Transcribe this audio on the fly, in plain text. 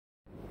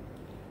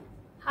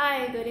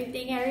Hi, good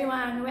evening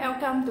everyone.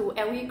 Welcome to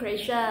LV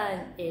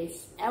Creation.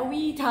 It's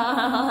LV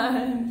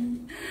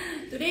time.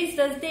 Today is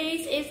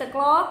Thursday, 8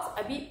 o'clock.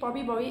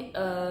 Probably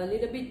a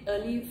little bit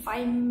early,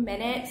 5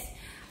 minutes,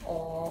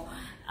 or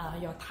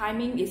your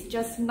timing is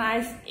just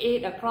nice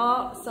 8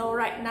 o'clock. So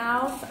right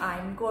now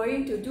I'm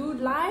going to do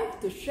live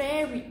to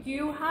share with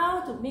you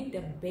how to make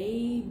the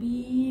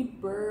baby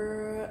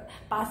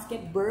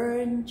basket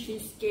burn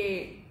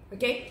cheesecake.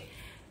 Okay,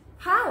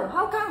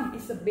 how come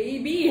it's a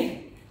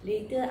baby?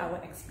 Later I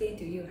will explain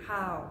to you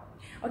how.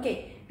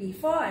 Okay,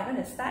 before I'm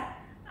going to start,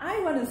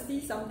 I want to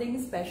see something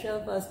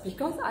special first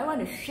because I want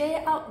to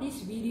share out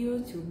this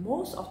video to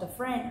most of the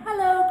friends.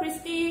 Hello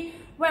Christy,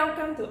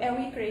 welcome to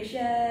LV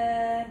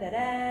Creation.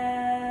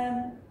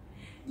 Da-da.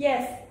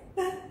 Yes,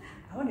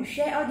 I want to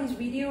share out this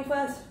video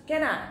first.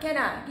 Can I?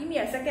 Give me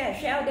a second,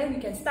 share out, then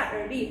we can start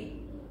already.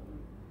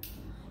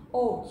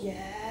 Oh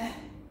yeah,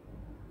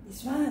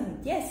 this one,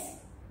 yes.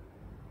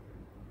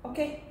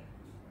 Okay,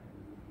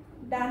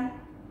 done.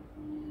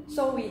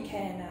 So we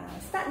can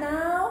start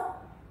now.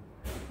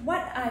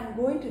 What I'm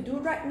going to do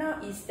right now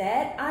is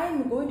that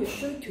I'm going to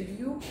show to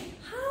you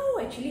how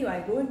actually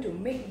I'm going to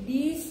make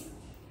this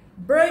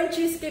burnt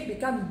cheesecake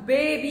become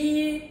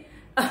baby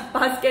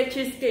basket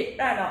cheesecake.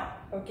 Right now,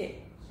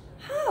 okay.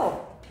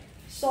 How?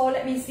 So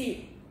let me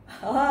see.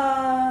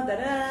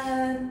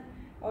 Da-da.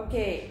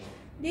 Okay,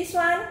 this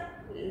one.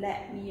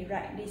 Let me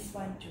write this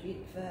one to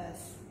it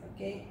first.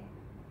 Okay.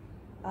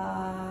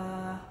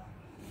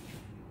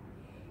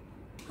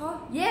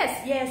 Oh,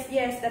 yes,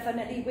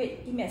 definitely.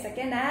 Wait, give me a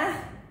second.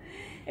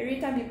 Every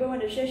time people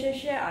want to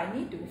share, I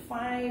need to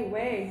find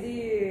where is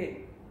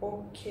it.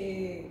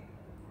 Okay.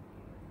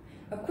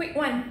 A quick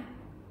one.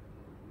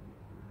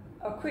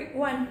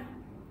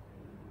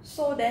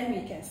 So then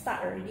we can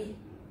start already.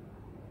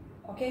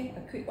 Okay,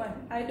 a quick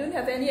one. I don't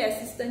have any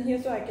assistant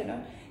here, so I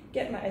cannot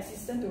get my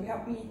assistant to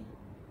help me.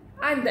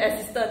 I'm the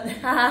assistant.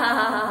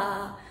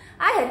 I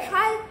have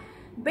tried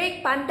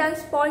baked pandan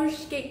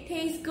sponge cake,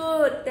 tastes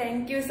good.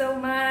 Thank you so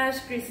much,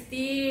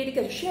 Christy. You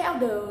can share out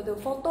the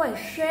photo and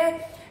share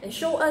and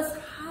show us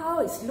how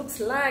it looks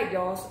like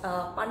your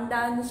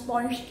pandan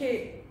sponge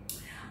cake.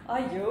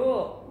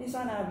 Ayo, this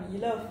one we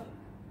love.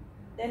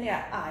 Then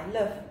yeah, I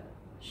love.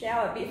 Share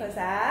out a bit first,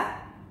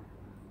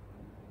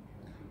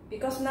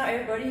 because now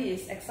everybody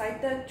is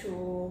excited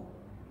to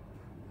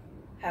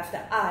have the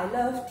I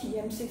love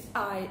TM6,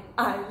 I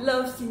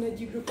love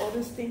Synergy Group, all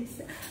those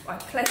things. I'm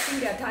clashing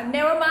their time.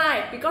 Never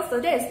mind, because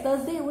today is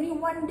Thursday, only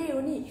one day,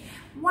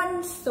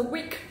 once a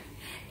week,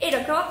 8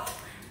 o'clock.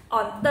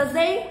 On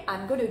Thursday,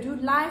 I'm going to do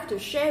live to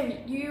share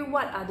with you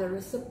what are the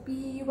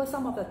recipe, what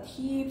some of the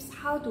tips,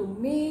 how to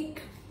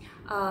make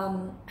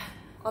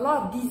a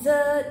lot of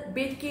dessert,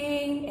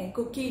 baking and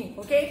cooking.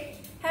 Okay,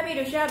 happy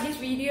to share this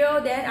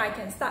video. Then I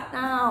can start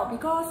now,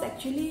 because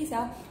actually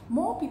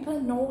more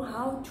people know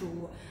how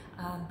to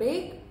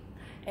bake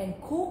and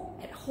cook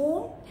at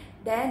home,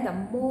 then the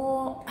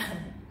more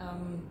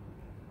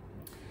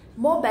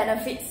more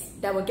benefits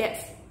that will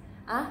get.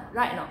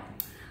 Right now,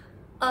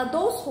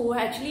 those who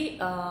actually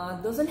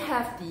doesn't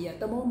have the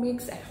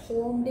thermomix at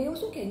home, they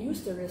also can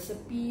use the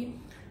recipe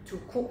to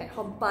cook at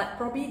home, but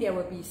probably there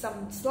will be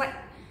some slight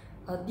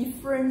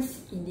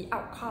difference in the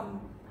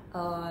outcome.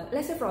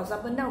 Let's say, for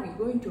example, now we're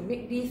going to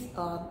make this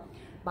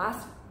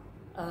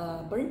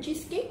burnt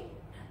cheesecake.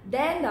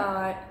 Then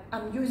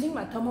I'm using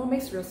my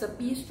thermomix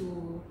recipes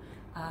to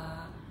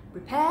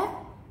prepare.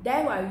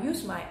 Then I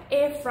use my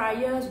air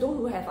fryers. Those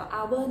who have an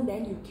oven,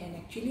 then you can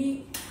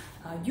actually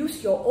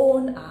use your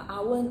own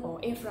oven or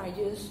air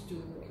fryers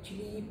to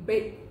actually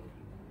bake.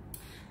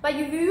 But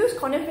if you use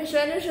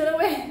conventional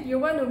way, you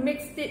want to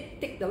mix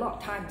it, take a lot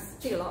of time,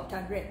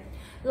 right?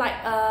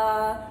 Like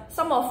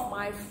some of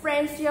my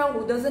friends here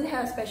who doesn't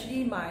have,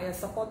 especially my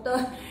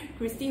supporter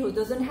Christy, who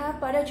doesn't have,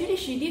 but actually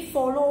she did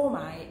follow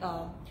my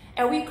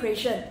LV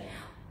Creation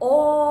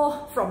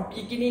all from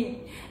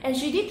beginning, and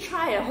she did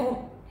try at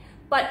home,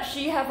 but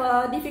she have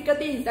a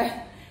difficulty is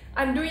that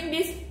I'm doing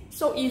this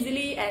so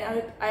easily,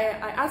 and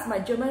I asked my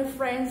German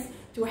friends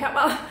to help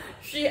out.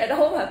 She at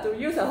home have to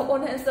use her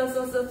own hands,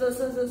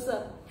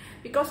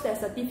 because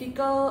there's a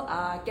difficult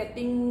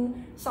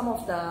getting some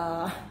of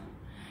the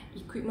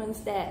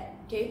equipments there.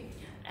 Okay,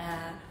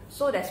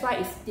 so that's why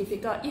it's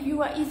difficult. If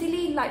you are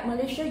easily like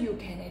Malaysia, you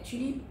can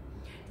actually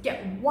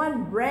get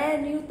one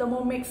brand new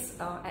thermomix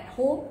at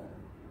home,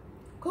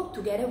 cook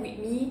together with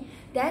me,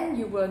 then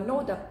you will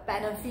know the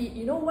benefit.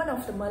 You know, one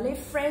of the Malay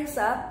friends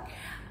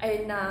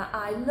and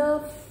I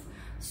love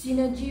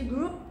Synergy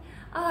Group,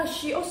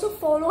 she also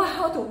follow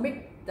how to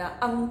make the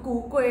ang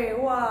ku kueh.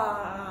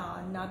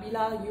 Wow,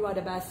 Nabila, you are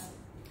the best.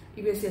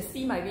 If you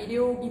see my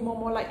video, give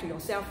more like to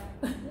yourself.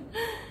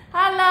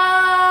 Hello,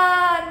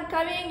 I'm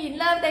coming in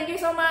love. Thank you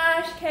so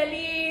much,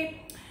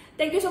 Kelly.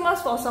 Thank you so much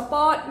for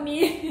support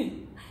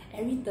me.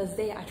 Every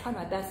Thursday, I try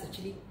my best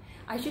actually.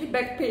 I actually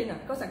back pain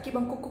because I keep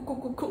on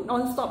cook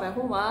non-stop at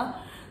home.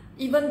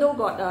 Even though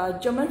got a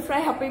German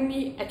friend helping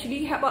me,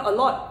 actually help out a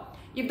lot.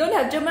 If don't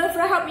have German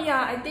friend help me,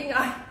 I think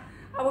I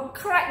will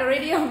crack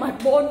already on my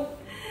bone.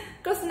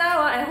 Because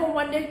now at home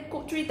one day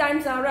cook 3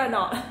 times, right or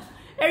not?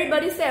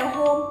 Everybody stay at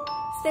home,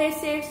 stay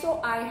safe,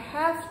 so I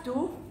have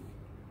to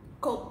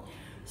cook.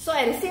 So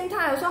at the same time,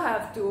 I also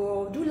have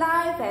to do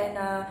live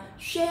and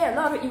share a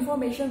lot of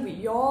information with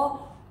you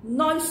all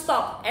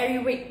non-stop every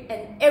week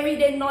and every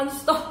day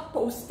non-stop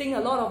posting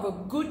a lot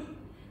of good,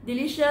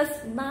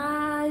 delicious,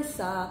 nice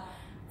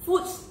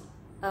foods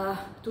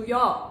to you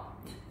all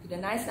with a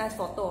nice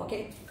photo,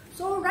 okay?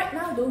 So right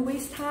now, don't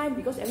waste time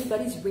because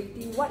everybody's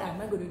waiting. What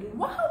am I going to do?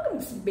 What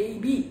happens,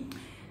 baby?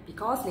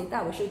 Because later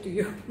I will show it to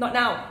you. Not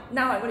now.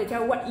 Now I'm going to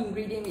tell you what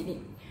ingredient we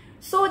need.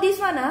 So this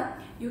one,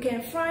 you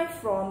can fry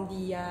from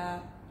the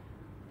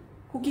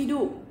cookie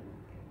dough.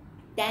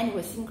 Then it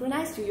will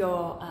synchronize to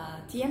your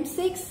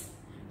TM6.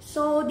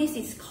 So this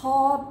is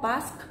called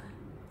basque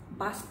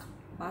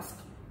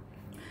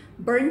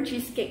burnt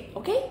cheesecake.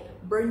 Okay,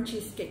 burnt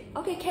cheesecake.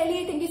 Okay,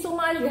 Kelly, thank you so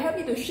much. You helped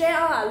me to share.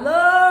 I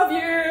love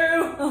you.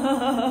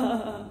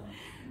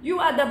 You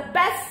are the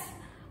best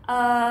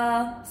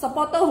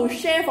supporter who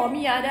share for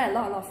me. Then a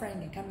lot of friends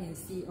can come and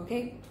see.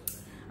 Okay,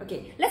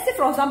 okay. Let's say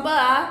for example,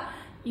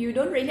 you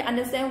don't really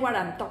understand what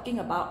I'm talking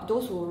about.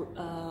 Those who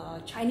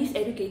Chinese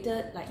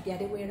educated, like the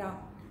other way around.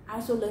 I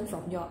also learn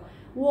from you.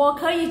 我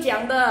可以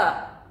讲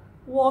的，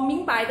我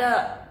明白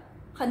的。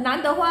很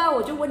难的话，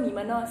我就问你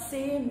们呢。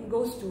Same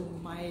goes to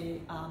my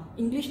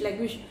English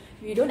language.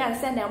 You don't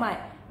understand, never mind.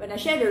 When I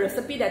share the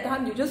recipe that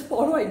time, you just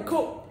follow and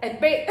cook and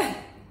bake.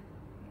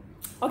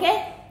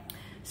 Okay?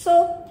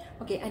 So,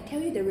 okay, I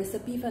tell you the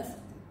recipe first.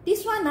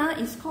 This one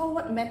is called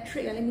what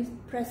metric? Let me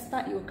press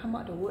start, it will come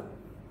out the word.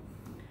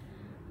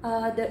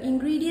 The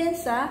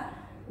ingredients are,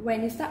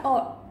 when you start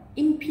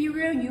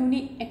imperial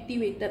unit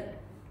activated.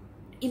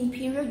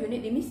 Imperial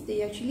unit, it means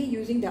they're actually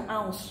using the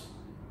ounce.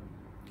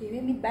 Okay,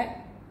 let me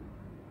back.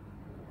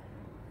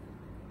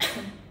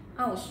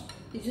 Ounce.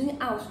 It's using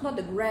ounce, not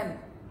the gram.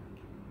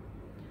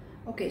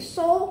 Okay,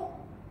 so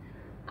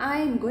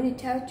I'm going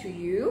to tell to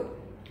you.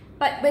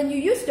 But when you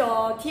use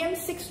your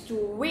TM6 to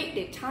wait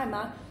the time,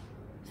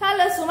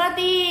 hello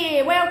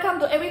Sumati, welcome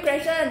to Every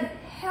Creation.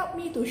 Help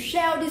me to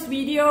share this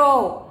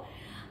video.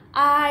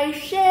 I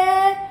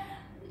share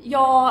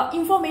your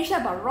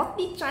information about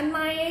roti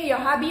canai, your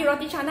hubby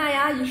roti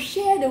canai. You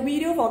share the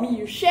video for me.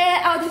 You share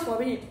out this for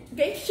me.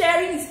 Okay,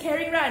 sharing is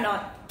caring, right or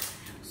not?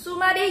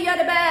 Sumadi, you're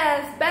the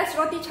best! Best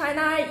roti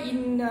canai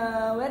in,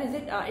 where is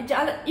it?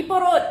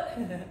 Ipoh Road.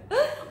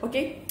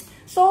 Okay,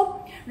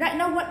 so right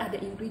now what are the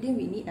ingredients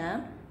we need?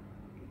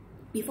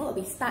 Before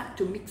we start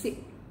to mix it,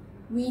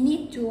 we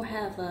need to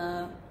have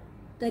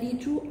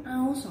 32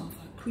 ounces of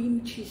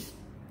cream cheese.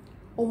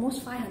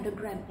 Almost 500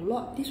 grams, a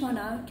lot. This one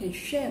can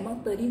share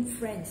among 13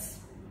 friends.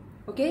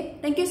 Okay,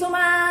 thank you so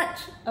much.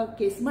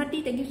 Okay,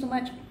 Smarty, thank you so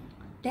much.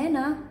 Then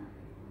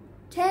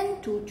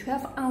 10 to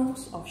 12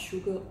 ounces of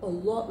sugar, a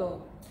lot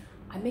though.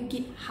 I make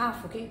it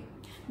half, okay?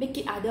 Make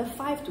it either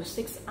 5 to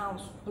 6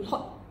 ounces, a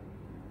lot.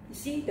 You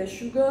see the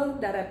sugar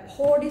that I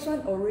pour this one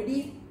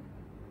already,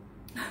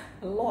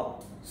 a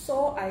lot.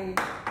 So I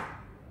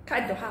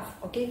cut into half,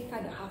 okay? Cut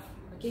into half,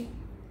 okay?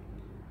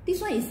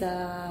 This one is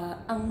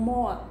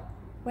Angmo,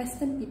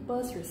 Western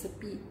people's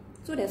recipe.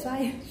 So that's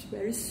why it's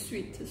very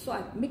sweet. So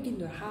I make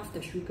into half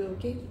the sugar,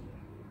 okay?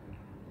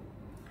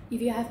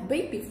 If you have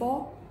baked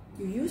before,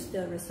 you use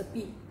the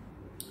recipe.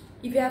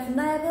 If you have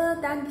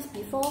never done this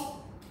before,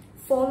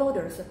 follow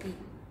the recipe,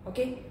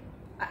 okay?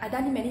 I've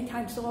done it many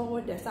times,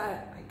 so that's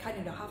why I cut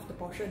into half the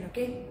portion,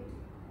 okay?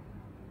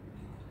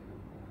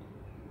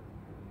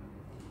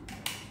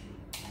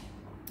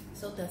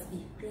 So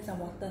thirsty, drink some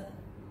water.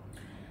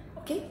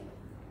 Okay,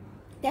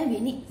 then we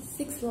need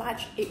 6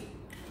 large eggs.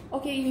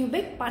 Okay, you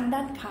bake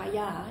pandan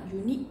kaya, you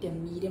need the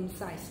medium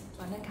size.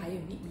 Pandan kaya,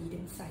 you need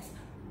medium size.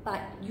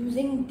 But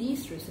using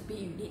this recipe,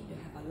 you need to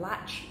have a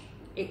large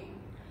egg,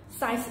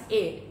 size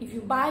A. If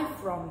you buy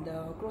from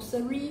the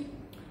grocery,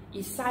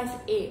 it's size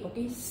A,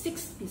 okay,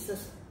 6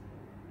 pieces.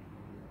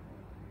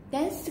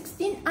 Then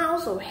 16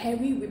 ounces of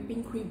heavy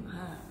whipping cream.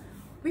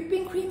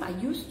 Whipping cream, I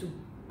used to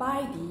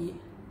buy the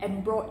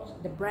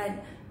Embroid, the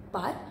brand,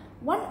 but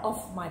one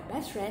of my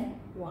best friend,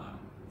 wow,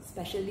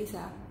 specialist,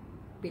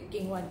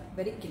 baking one,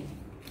 very clean.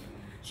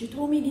 She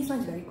told me this one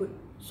is very good,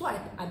 so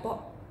I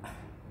bought.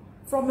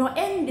 From your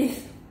end,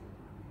 this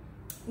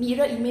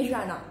mirror image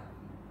right now.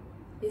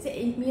 Is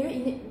it mirror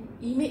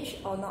image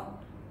or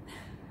not?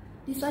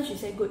 This one she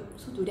said good,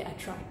 so today I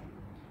tried.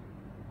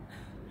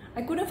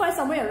 I couldn't find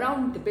somewhere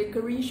around the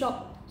bakery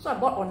shop, so I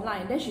bought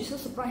online. Then she's so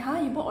surprised, huh?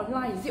 You bought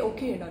online? Is it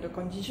okay? The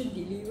condition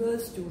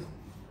delivers to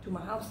my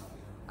house.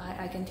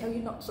 I can tell you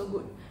not so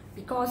good,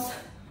 because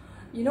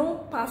you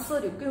know,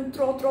 parcel you can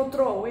throw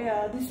away.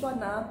 This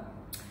one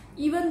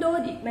even though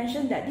they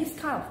mentioned that this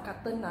kind of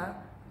carton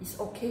is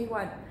okay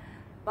one,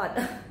 but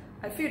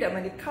I feel that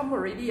when they come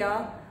already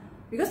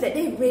because that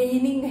day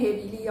raining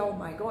heavily, oh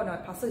my god, my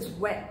parcel is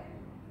wet.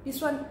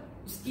 This one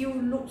still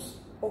looks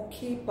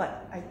okay,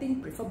 but I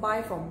think prefer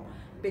buy from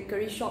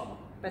bakery shop,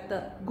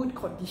 better, good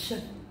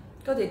condition,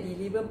 because they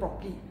deliver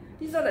properly.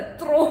 This one I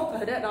throw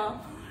like that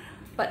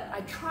but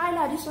I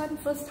try this one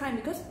first time,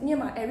 because near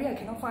my area I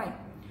cannot find.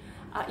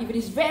 If it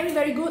is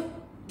very good,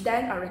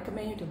 then I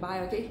recommend you to buy,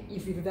 okay?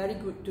 If it's very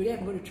good. Today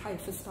I'm going to try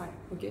it first time,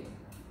 okay?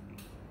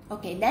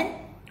 Okay, then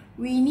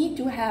we need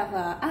to have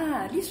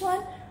this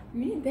one.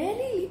 We need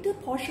very little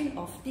portion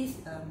of this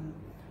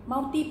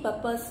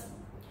multi-purpose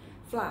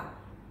flour.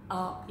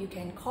 You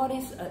can call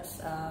this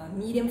as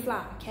medium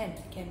flour, can,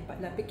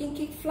 but like baking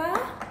cake flour.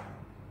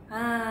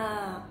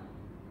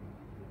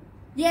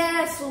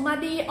 Yes,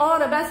 Sumadi, all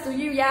the best to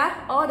you,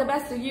 yeah? All the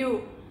best to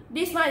you.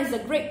 This one is a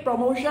great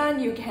promotion.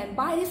 You can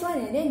buy this one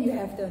and then you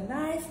have the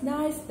nice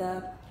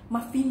the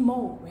muffin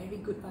mold, very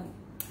good one.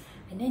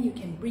 And then you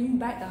can bring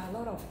back a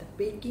lot of the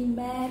baking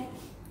mat,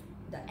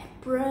 the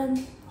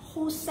apron,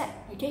 whole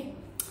set, okay?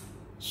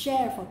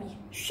 Share for me.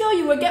 Sure,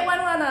 you will get one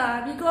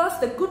because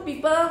the good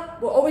people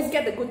will always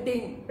get the good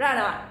thing,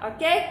 right?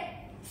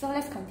 Okay? So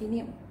let's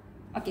continue.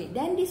 Okay,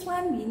 then this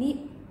one we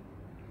need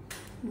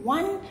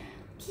 1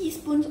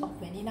 teaspoon of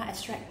vanilla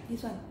extract.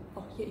 This one,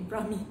 oh, here in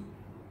front of me.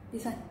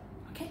 This one,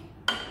 okay?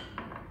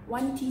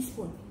 1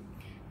 teaspoon.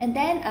 And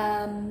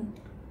then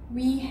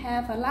we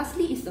have,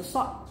 lastly is the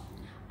salt.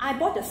 I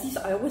bought the sea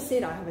salt. I always say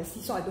that I have a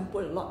sea salt, I don't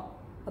put a lot.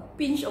 A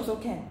pinch also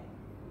can.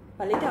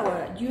 But later I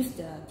will use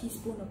the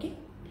teaspoon, okay?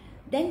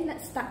 Then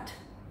let's start.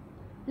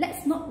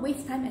 Let's not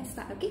waste time and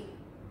start, okay?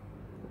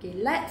 Okay,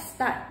 let's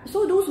start.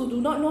 So those who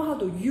do not know how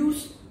to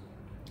use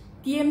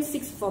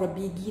TM6 for a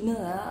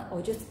beginner,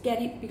 or just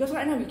get it, because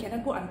right now we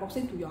cannot go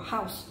unboxing to your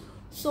house.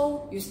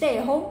 So you stay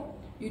at home,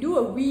 you do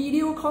a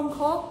video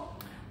call,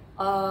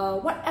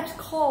 what apps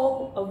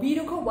call, a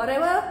video call,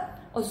 whatever,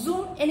 or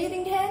Zoom,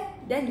 anything can,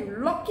 then you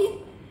log in,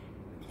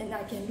 and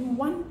I can do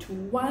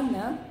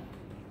one-to-one,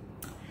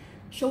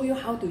 show you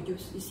how to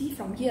use. You see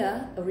from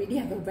here, already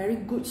have a very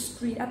good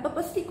screen. I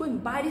purposely go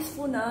and buy this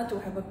phone to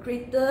have a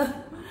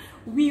greater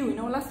view, you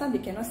know, last time they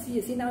cannot see,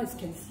 you see now you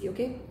can see,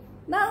 okay?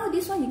 Now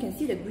this one you can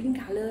see the green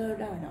color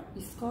down,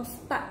 it's called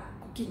start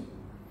cooking.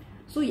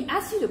 So it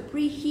asks you to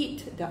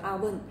preheat the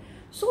oven.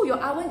 So your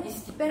oven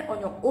is depend on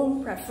your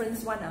own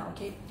preference one,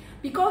 okay?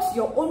 Because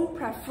your own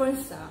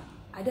preference,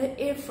 either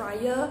air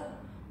fryer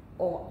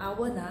or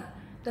oven,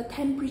 the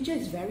temperature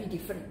is very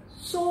different.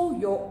 So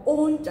your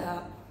own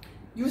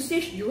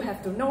usage you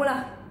have to know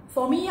lah.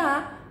 For me,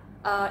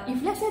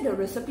 if let's say the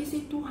recipe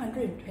say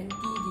 220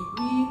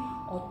 degree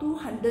or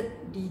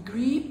 200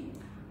 degree,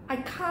 I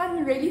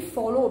can't really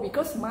follow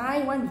because my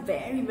one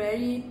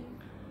very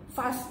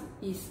fast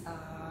is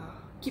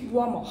keep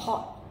warm or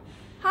hot.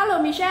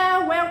 Hello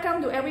Michelle,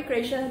 welcome to Every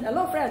Creation. A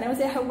lot of friends never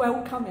say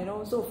welcome, you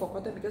know, so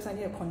forgotten because I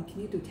need to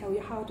continue to tell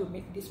you how to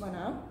make this one.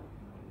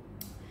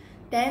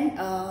 Then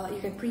you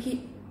can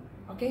preheat,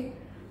 okay?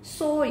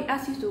 So it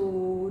asks you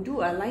to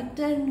do a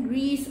lighten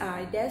grease.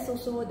 There's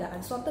also the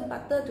unsalted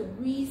butter to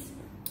grease,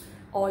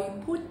 or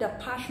you put the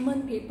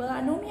parchment paper.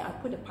 Normally I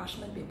put the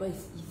parchment paper,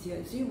 is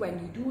easier. See, when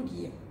you do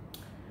the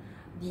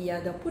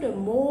put the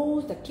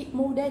mold, the cake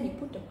mold, then you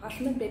put the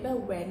parchment paper.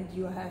 When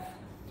you have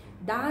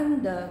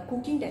done the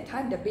cooking that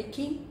time, the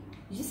baking,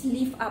 you just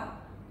lift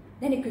up,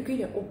 then you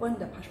quickly open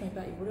the parchment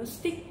paper. It won't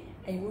stick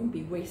and it won't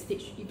be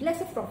wastage. If let's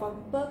say for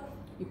example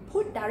you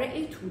put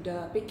directly to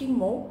the baking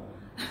mold,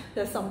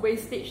 there's some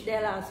wastage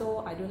there lah,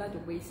 so I don't like to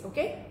waste,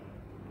 okay?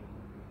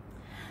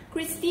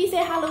 Christy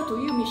say hello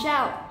to you,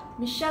 Michelle.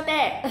 Michelle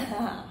there.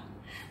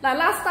 Like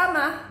last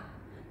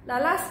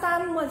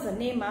time, what's the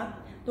name?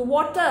 The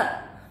water,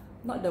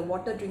 not the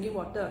water, drinking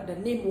water, the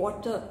name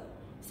water.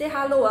 Say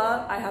hello,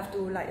 I have to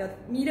like a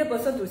media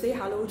person to say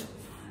hello, to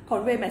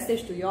convey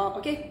message to you all,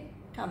 okay?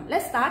 Come,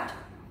 let's start.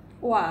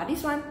 Wow,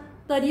 this one,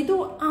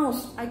 32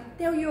 ounce. I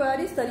tell you,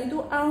 this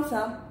 32 ounce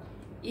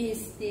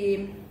is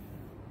the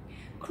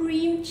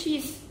cream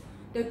cheese.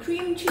 The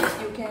cream cheese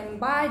you can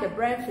buy the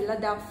brand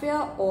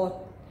Philadelphia,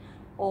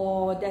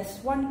 or there's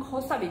one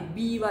called start with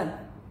B one,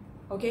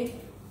 okay?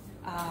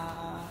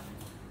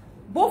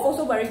 Both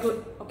also very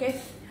good, okay?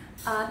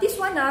 This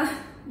one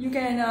you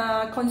can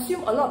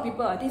consume a lot of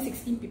people. I think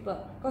 16 people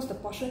because the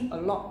portion a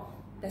lot.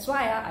 That's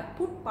why I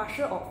put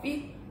partial of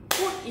it,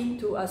 put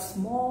into a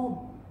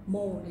small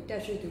mold. Later I'll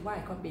show you why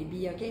I call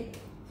baby, okay?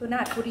 So now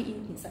I put it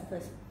inside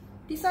first.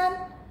 This one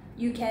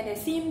you can at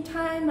the same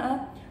time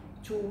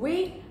to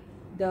weigh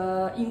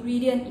the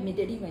ingredient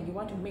immediately when you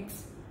want to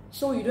mix.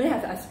 So you don't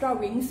have the extra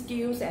weighing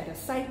scales at the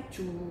side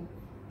to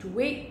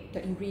weigh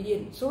the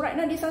ingredient. So right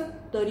now this one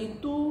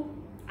 32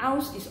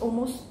 ounce is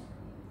almost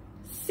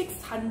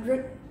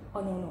 600,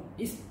 oh no,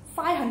 it's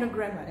 500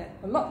 grams like that.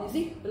 A lot, you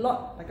see? A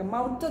lot, like a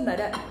mountain like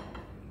that.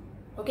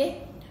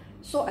 Okay?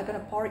 So I'm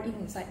gonna pour it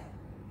inside.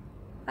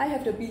 I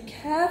have to be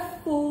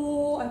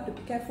careful.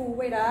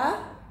 Wait,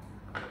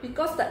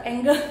 because the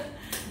angle,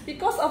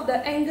 because of the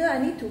angle, I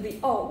need to be,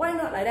 oh, why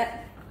not like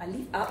that? I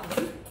lift up, you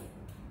see?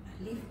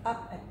 I lift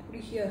up and put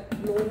it here,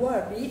 lower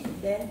a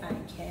bit, then I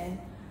can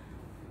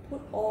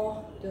put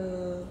all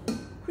the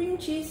cream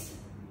cheese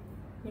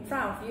in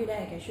front of you,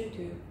 then I can show it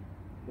to you.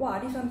 Wow,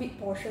 this one big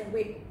portion.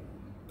 Wait,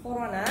 hold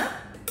on,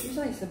 this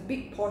one is a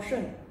big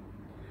portion.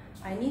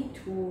 I need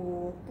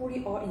to put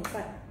it all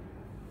inside.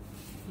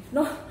 If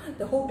not,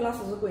 the whole glass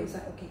also go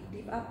inside. Okay,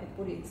 lift up and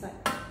put it inside.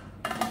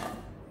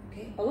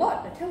 Okay, a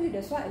lot. I tell you,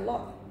 that's why a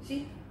lot.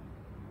 See,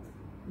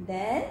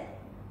 Then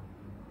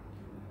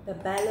the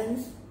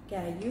balance, okay,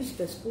 I use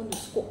the spoon to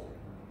scoop.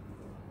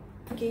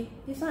 Okay,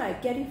 this one I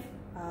get it,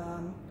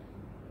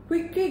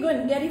 quickly go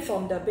and get it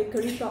from the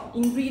bakery shop,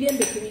 ingredient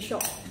bakery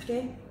shop.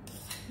 Okay,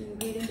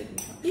 ingredient bakery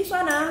shop. This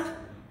one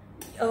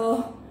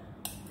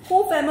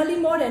whole family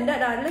more than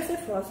that. Let's say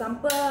for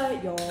example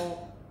your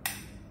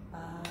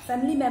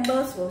family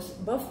members was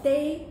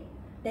birthday,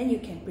 then you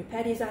can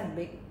prepare this one and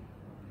bake.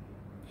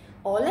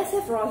 Or let's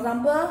say for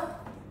example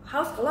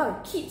house a lot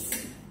of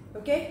kids,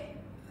 okay,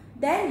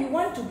 then you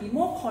want to be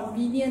more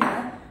convenient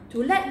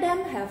to let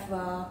them have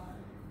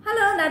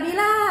hello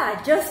Nabila,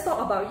 I just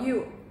thought about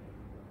you.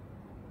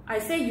 I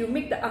say you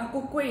make the ang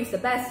ku kueh is the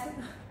best.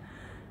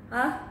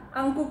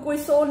 Ang ku kueh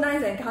so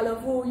nice and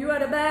colorful. You are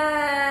the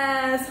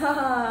best.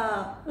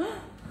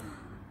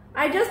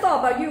 I just thought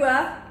about you.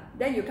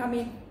 Then you come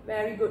in.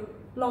 Very good.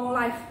 Long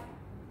life.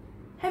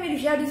 Happy to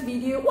share this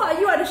video. Wow,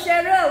 you are the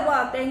sharer.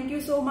 Wow, thank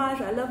you so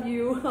much. I love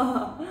you.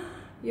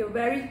 You're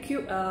very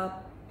cute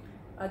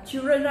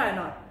children, right or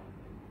not?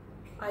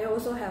 I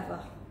also have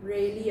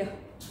really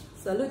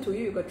salute to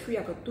you. You got 3,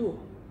 I got 2.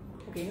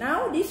 Okay,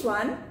 now this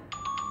one.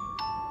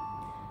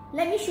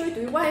 Let me show you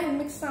to you why it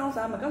makes sounds.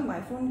 Because my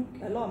phone,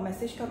 a lot of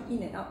message come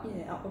in and out, in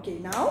and out. Okay,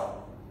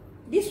 now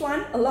this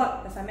one a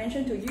lot, as I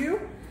mentioned to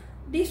you.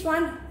 This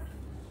one,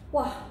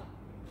 wow,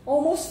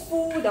 almost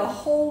full the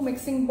whole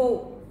mixing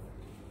bowl.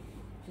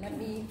 Let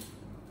me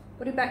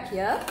put it back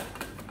here.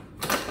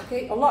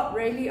 Okay, a lot,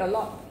 really a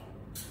lot.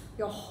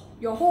 Your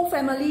whole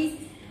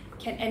family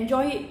can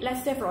enjoy it.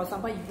 Let's say for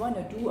example, you want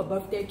to do a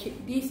birthday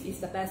cake. This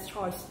is the best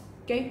choice.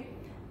 Okay,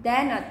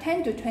 then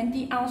 10 to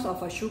 20 ounces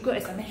of sugar,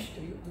 as I mentioned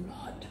to you, a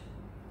lot.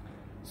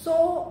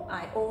 So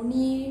I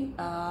only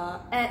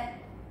add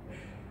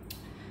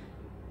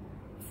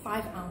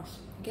 5 ounces.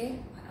 Okay,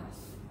 5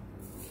 ounces.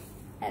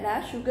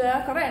 Add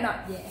sugar, correct or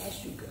not? Yeah,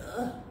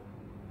 sugar.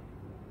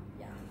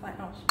 Yeah, 5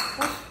 ounces.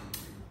 Oh,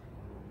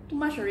 too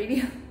much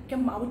already.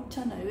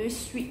 Very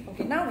sweet.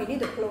 Okay, now we need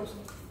to close.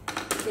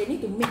 They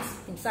need to mix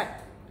inside.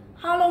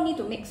 How long need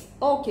to mix?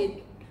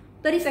 Okay,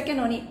 30 seconds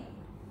only.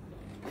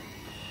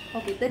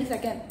 Okay, 30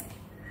 seconds. 30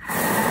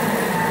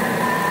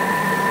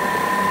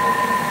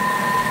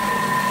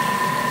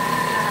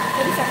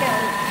 seconds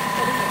only.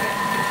 30 seconds.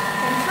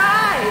 Can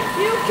try.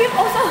 You keep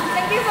also.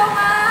 Thank you so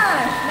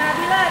much.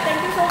 Nabila,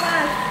 thank you so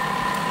much.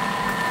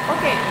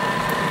 Okay.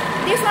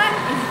 This one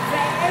is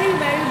very,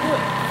 very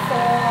good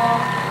for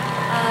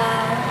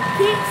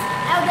kids,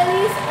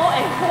 elderly, or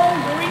at home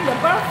during the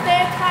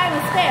birthday time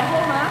and stay at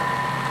home.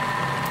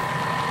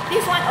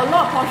 This one, a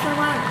lot of portion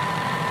one.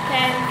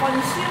 Can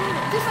consume,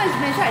 this one is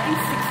mentioned I think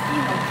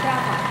 16 or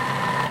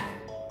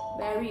 12.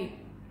 Very.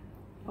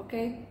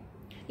 Okay.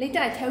 Later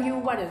I tell you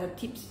what are the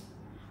tips.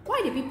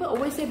 Why do people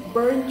always say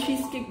burn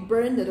cheesecake,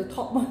 burn the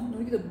top one? No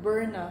need to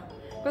burn.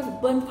 Because the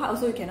burn part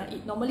also you cannot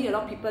eat. Normally a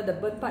lot of people, the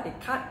burn part they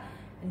cut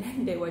and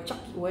then they will chuck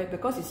it away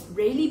because it's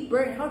really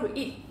burnt. How to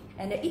eat?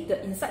 And they eat the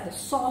inside, the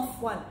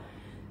soft one.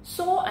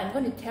 So I'm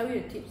going to tell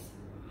you the tips.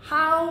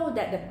 How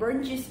that the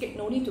burnt cheesecake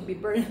no need to be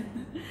burned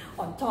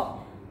on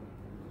top.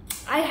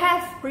 I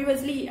have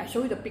previously, I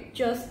show you the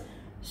pictures.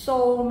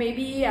 So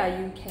maybe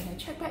you can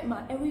check back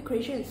my every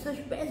creation and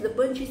search where's the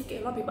burnt cheesecake.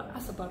 A lot of people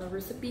ask about the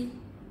recipe.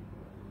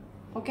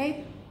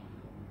 Okay.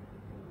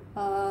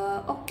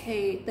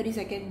 Okay, 30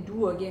 seconds.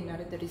 Do again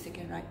another 30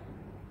 seconds, right?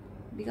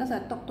 Because I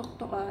talk.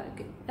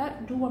 Okay,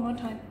 that do one more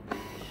time.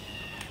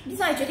 This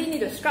one actually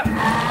need to scrub. Okay.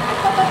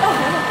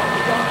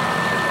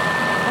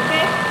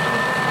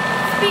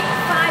 Speed 5.5.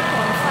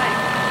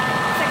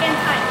 Second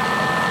time.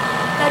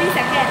 30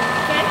 seconds.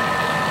 Okay.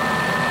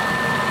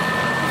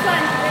 This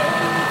one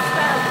really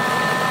scrub.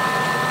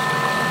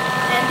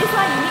 And this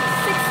one you need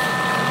 6.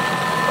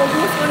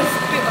 Almost gonna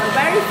split, but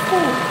very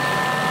full. 6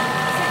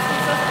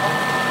 pieces of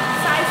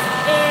size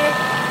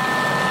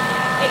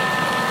A8.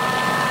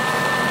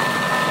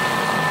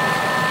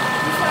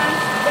 This one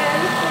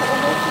very full,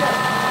 almost here.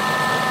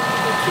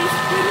 The cheese,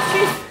 cream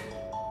cheese,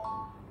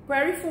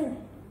 very full.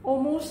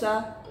 Almost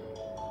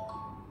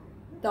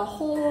the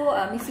whole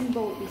mixing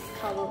bowl is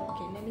covered.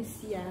 Okay, let me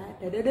see.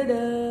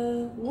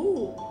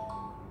 Ooh.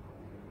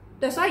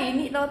 That's why you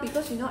need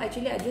because you know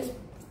actually I just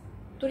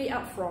took it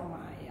out from my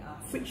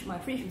fridge. My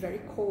fridge is very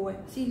cold.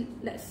 See,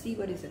 let's see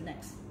what is the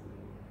next.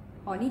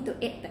 Oh, I need to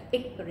add the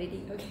egg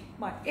already. Okay,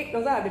 my egg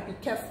also I have to be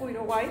careful. You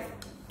know why?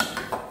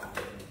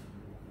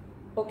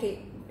 Okay,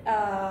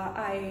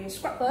 I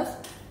scrub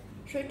first.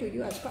 Show it to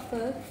you. I scrub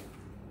first.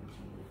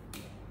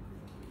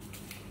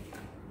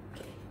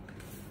 Okay.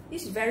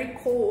 This is very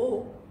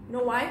cold. You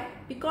know why?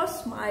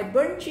 Because my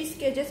burnt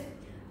cheesecake just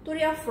took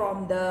it out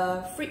from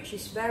the fridge.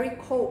 Is very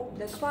cold.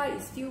 That's why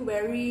it's still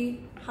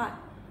very hot.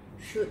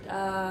 Should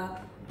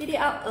get it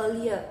out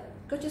earlier.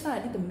 Because just now I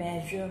need to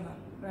measure.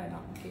 Right now,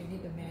 okay, I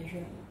need to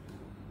measure.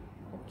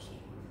 Okay.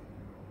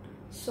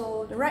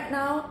 So right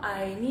now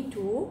I need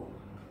to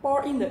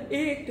pour in the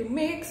egg to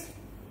mix.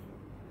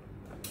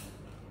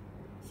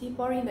 See,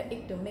 pour in the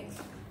egg to mix.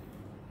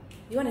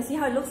 You want to see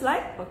how it looks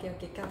like? Okay,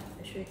 come.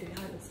 I'll show you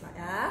how it looks like.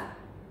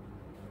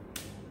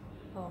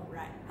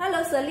 Alright.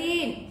 Hello,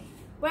 Celine.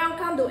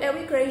 Welcome to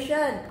Elwie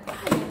Creation.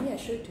 Let me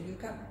show it to you.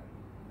 Come.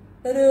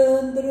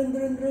 Dun, dun,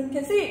 dun, dun.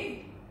 Can see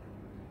it?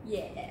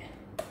 Yeah.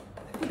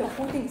 Put the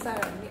whole thing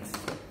inside and mix.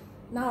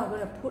 Now I'm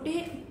going to put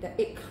it, the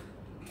egg.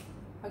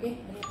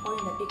 Okay, and then pour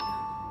in the egg.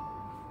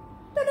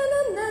 Da, da, da,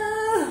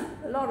 da.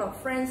 A lot of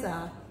friends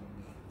are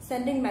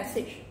sending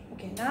message.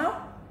 Okay,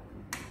 now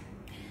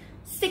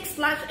 6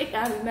 large egg.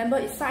 Remember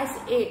it's size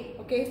 8.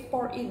 Okay,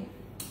 pour in.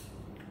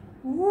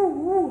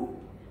 Woo.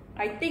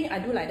 I think I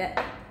do like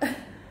that.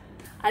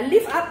 I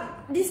lift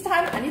up. This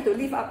time I need to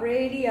lift up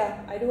already.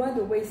 I don't want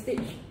to waste it.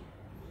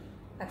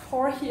 I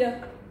pour here.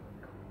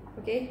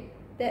 Okay,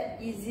 that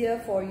easier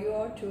for you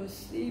all to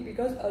see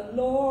because a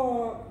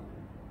lot.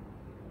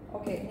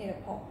 Okay, need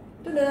a pour.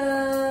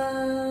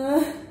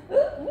 Ta-da!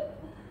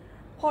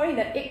 Pour in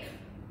the egg.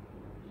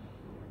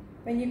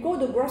 When you go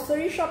to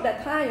grocery shop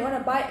that time, you want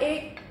to buy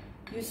egg,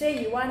 you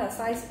say you want a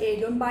size A,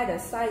 don't buy the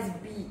size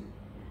B.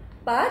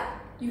 But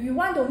if you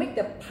want to make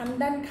the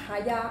pandan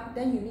kaya,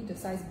 then you need the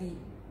size B.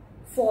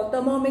 For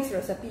thermomix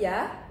recipe,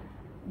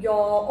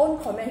 your own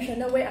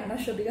conventional way, I'm not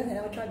sure because I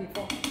never tried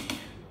before.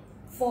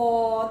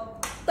 For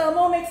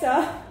thermomix,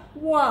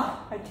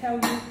 wow, I tell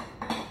you,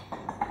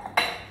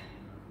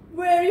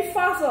 very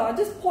fast.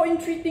 Just pour in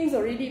 3 things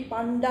already: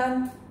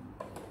 pandan,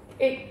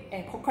 egg,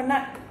 and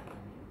coconut.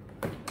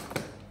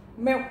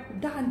 Milk,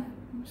 done.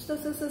 Stir,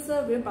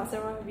 very fast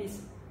around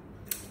this.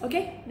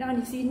 Okay, now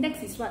you see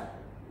next is what?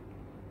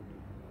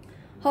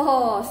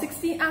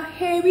 16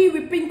 heavy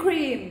whipping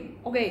cream.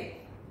 Okay,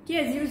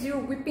 here 00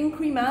 whipping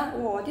cream.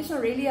 Wow, this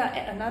one really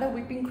add another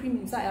whipping cream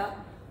inside.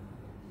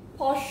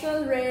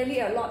 Portion really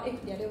a lot.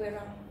 The other way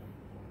around.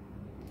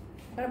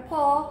 I'm gonna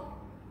pour.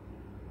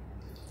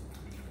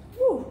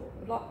 Woo,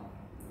 a lot.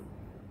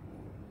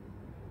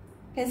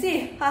 Can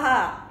see?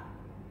 Haha.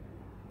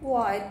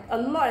 Wow, a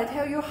lot. I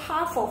tell you,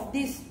 half of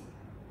this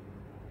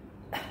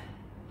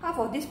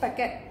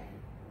packet.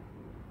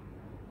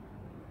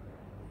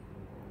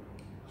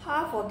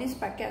 Half of this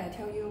packet, I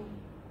tell you.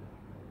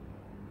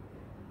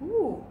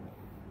 Ooh,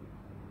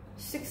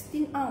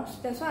 16 ounce.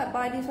 That's why I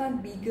buy this one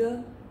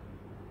bigger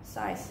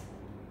size.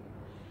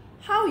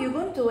 How you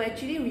going to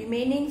actually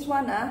remaining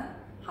one?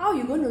 How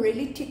you going to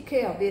really take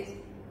care of it?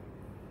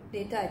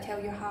 Later I tell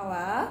you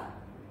how.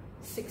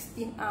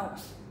 16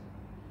 ounce.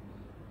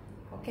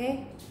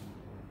 Okay.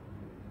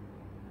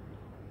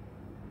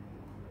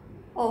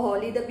 Oh, a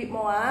little bit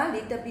more.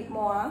 Little bit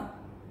more.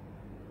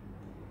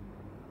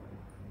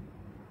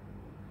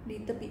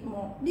 Little bit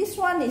more. This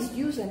one is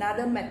use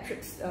another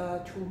matrix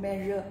to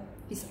measure.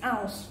 It's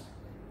ounce,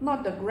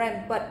 not the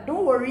gram. But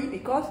don't worry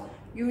because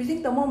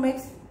using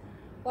thermomix,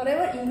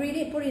 whatever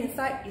ingredient put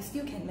inside, it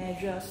still can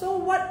measure. So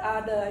what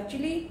are the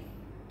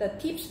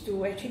tips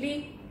to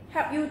actually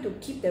help you to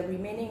keep the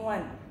remaining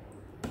one?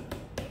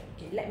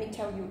 Okay, let me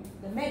tell you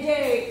the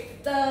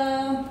magic.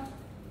 The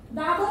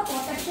double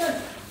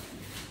protection.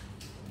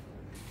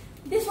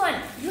 This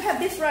one, you have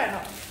this right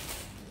now.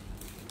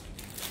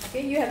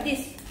 Okay, you have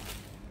this.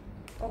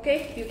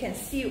 Okay, you can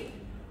seal.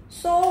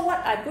 So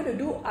what I'm going to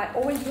do, I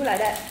always do like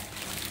that.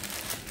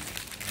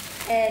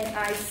 And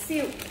I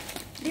seal.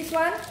 This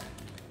one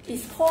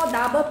is called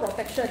double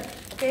protection.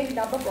 Okay,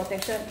 double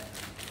protection.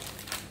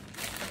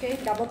 Okay,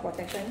 double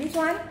protection. This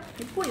one,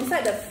 you put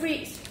inside the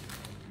fridge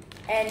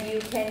and you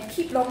can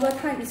keep longer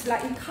time. It's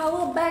like it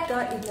cover back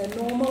in the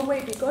normal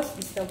way because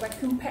it's the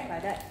vacuum pack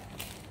like that.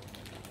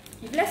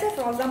 If let's say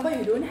for example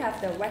you don't have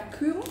the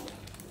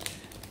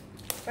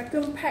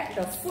vacuum pack,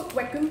 the food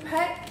vacuum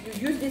pack,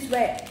 you use this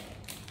way.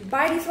 You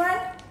buy this one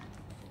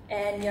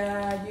and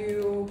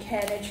you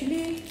can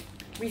actually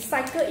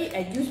recycle it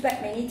and use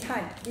back many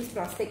times, this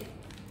plastic.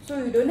 So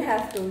you don't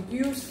have to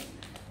use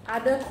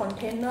other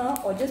container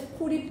or just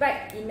put it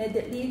back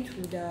immediately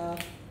to the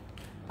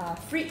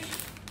fridge.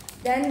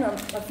 Then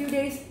a few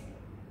days,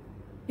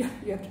 you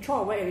have to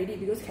throw away already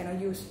because cannot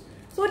use.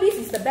 So this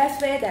is the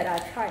best way that I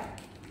tried.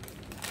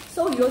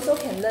 So you also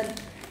can learn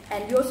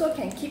and you also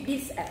can keep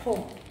this at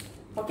home.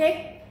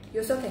 Okay? You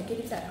also can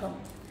keep this at home.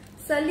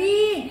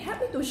 Celine,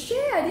 help me to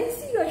share. I didn't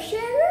see your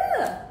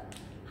sharer.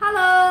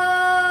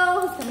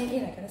 Hello. Who's coming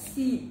in? I cannot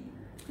see.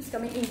 Who's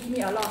coming in? Give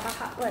me a lot of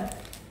hard one.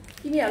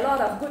 Give me a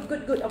lot of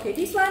good. Okay,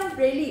 this one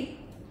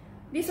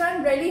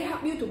really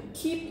help you to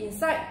keep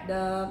inside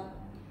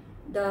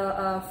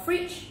the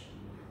fridge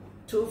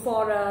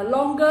for a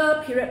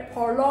longer period.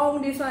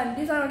 Prolong this one.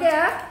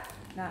 Okay?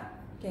 Now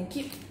can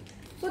keep.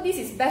 So this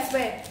is best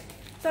way.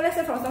 So let's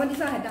say for example this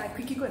one I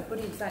quickly go and put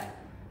it inside.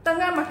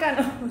 Tengah makan.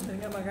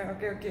 Tengah makan.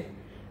 Okay.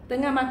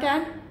 Tengah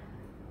makan.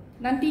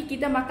 Nanti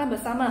kita makan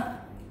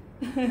bersama.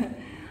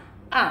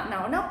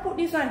 Now put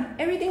this one.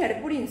 Everything I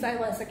put it inside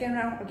one second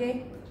round.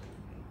 Okay.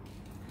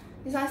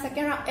 This one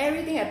second round.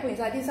 Everything I put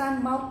inside. This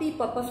one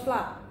multi-purpose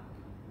flour.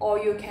 Or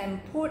you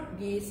can put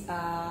this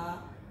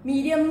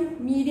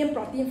medium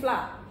protein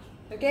flour.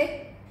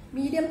 Okay.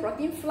 Medium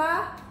protein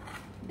flour.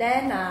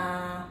 Then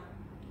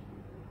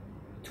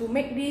to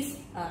make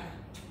this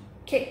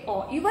cake,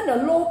 or even the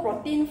low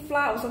protein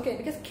flour also okay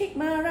because cake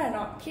right,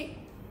 not cake.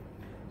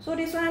 So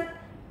this one,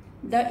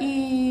 the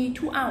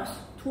 2 ounce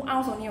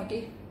only,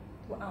 okay,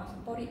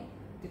 Pour it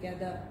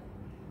together.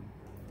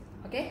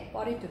 Okay,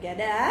 pour it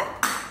together.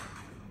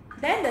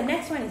 Then the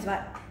next one is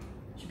what?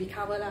 Should be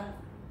covered lah.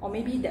 Or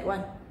maybe that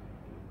one.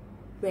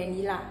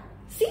 Vanilla.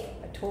 See?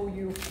 I told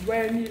you.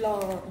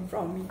 Vanilla in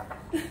front of me.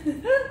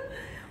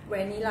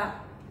 Vanilla.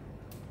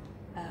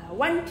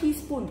 1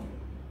 teaspoon.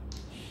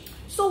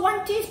 So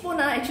 1 teaspoon,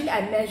 actually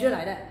I measure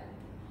like that.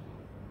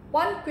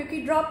 1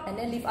 quickly drop and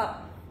then lift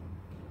up.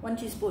 1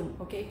 teaspoon,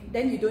 okay?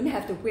 Then you don't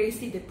have to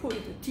waste it. They put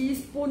it to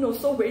teaspoon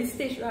also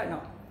wastage right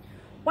now.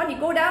 1 you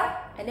go down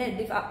and then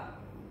lift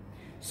up.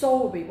 So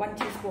will be 1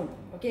 teaspoon,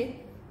 okay?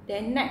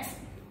 Then next,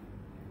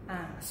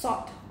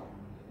 salt.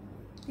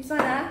 This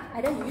one,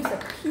 either you use a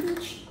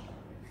pinch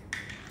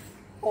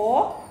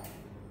or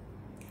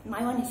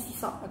my one is sea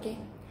salt, okay?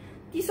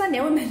 This one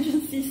never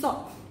mentioned sea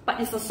salt, but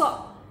it's a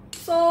salt.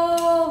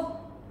 So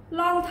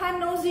long time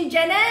no see,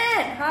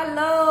 Janet.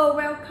 Hello,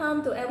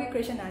 welcome to Every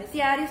Creation. You see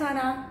this one,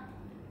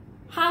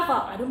 half.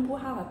 I don't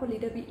put half. I put a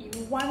little bit. If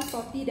you want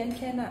salty, then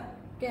can.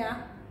 Okay,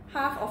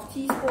 half of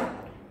teaspoon.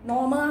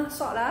 Normal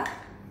salt,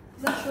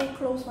 It's not sure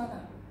close one.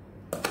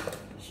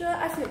 Sure,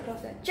 ask you to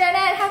close that.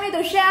 Janet, help me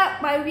to share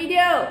my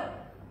video.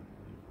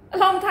 A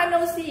long time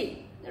no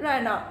see.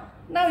 Right now.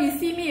 Now you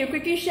see me, you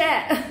quickly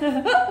share.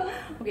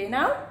 Okay,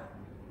 now.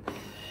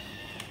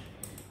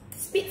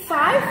 Speed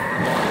 5.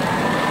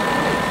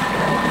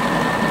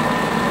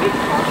 Big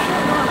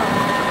portion, no.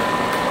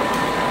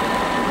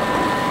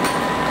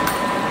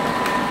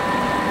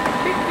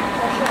 Big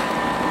portion.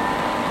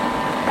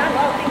 Done a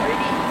lot of things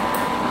already.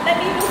 Let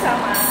me do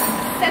some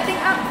setting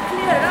up,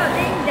 clear a lot of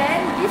things, then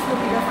this will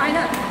be the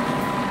final.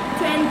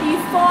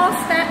 24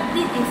 step,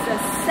 this is the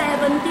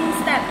 17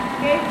 step.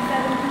 Okay,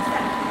 17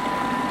 step.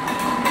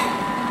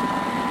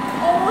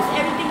 Almost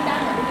everything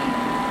done already.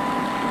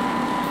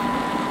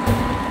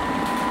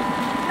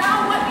 Now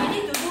what we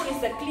need to do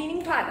is the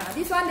cleaning part.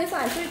 This one I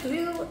show it to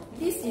you.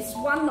 This is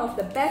one of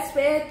the best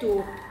way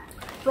to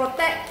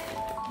protect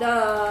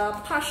the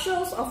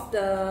partials of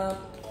the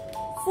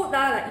food,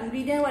 like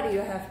ingredient. What do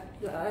you have?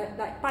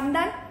 Like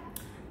pandan,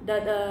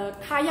 the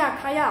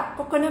kaya,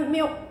 coconut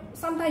milk.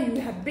 Sometimes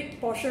you have big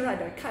portion, right?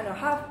 The kind of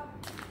half.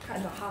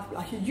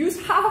 Like you use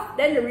half,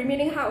 then the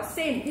remaining half,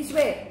 same this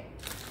way.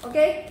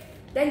 Okay?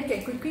 Then you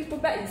can quickly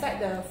put back inside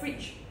the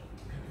fridge.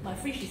 My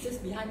fridge is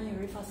just behind me,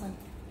 very fast one.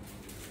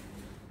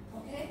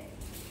 Okay?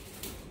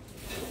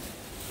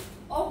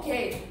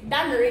 Okay,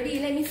 done already.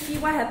 Let me see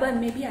what happened.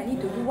 Maybe I need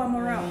to do one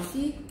more round.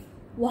 See?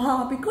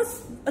 Wow,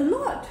 because a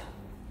lot.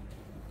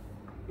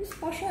 This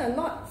portion a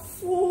lot.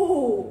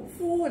 Full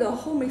the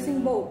whole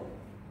mixing bowl.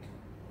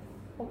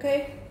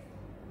 Okay?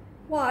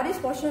 Wow, this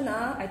portion,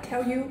 I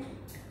tell you,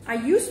 I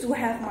used to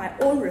have my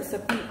own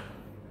recipe.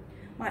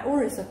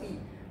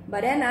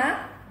 But then,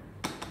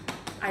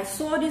 I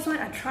saw this one,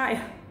 I tried.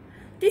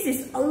 This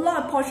is a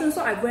lot of portion,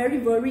 so I very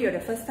worried the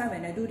first time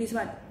when I do this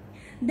one.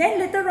 Then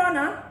later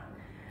on,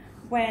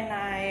 when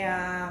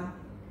I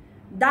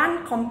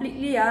done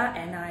completely,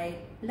 and I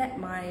let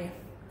my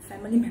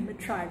family member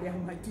try, they are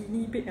my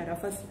guinea pig at the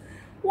first.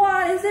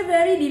 Wow, is it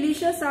very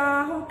delicious?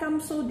 How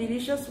come so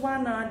delicious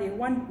one? They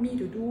want me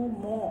to do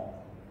more.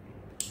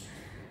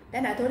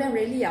 Then I told them,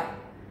 really,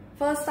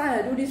 first time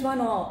I do this one,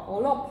 a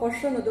lot of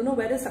portion, I don't know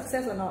whether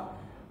success or not.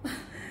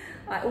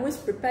 I always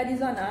prepare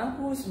this one,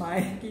 who's my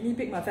guinea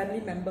pig, my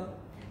family member,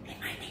 and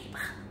my neighbor.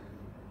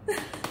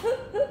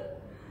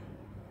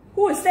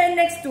 Who will stand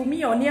next to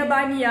me or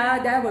nearby me,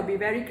 that will be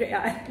very great.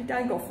 Every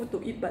time I got food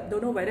to eat, but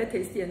don't know whether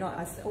tasty or not.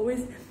 I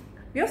always,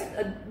 because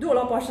do a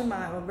lot of portion,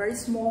 I'm a very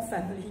small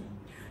family,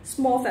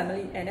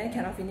 and then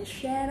cannot finish.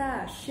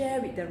 Share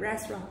with the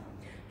restaurant,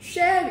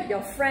 share with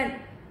your friend.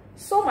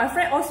 So my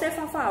friend all stay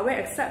far away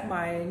except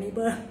my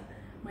neighbor.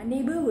 My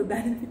neighbor will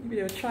benefit,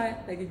 will try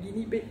like a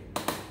guinea pig.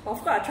 Of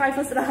course, I try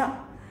first lah.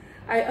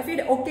 I feel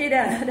okay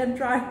then I let them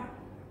try.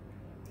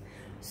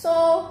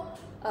 So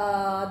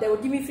they will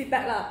give me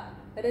feedback lah,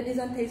 whether this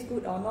one tastes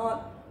good or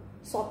not,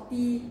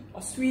 salty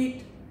or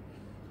sweet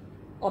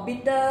or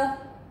bitter.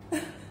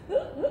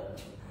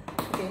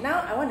 Okay,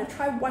 now I want to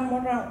try one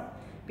more round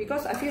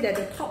because I feel that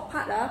the top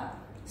part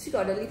still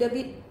got a little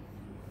bit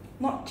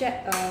not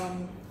yet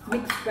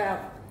mixed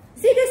well.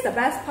 See, this is the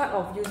best part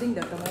of using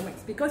the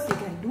thermomix because you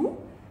can do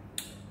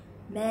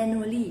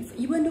manually.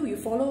 Even though you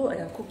follow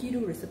a cookie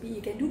dough recipe,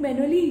 you can do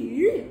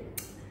manually.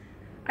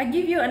 I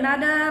give you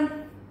another.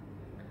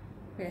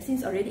 Okay,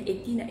 since already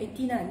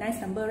 18, a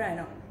nice number right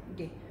now.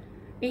 Okay,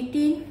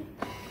 18.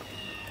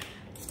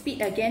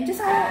 Speed again. Just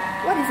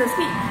what is the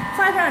speed?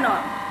 5 or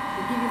not?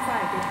 I give you 5.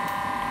 Okay.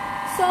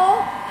 So,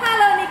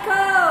 hello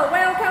Nicole,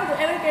 welcome to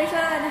Every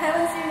Creation. I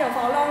haven't seen you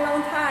for a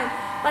long time.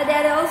 But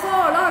there are also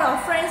a lot of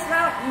friends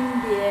now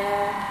in the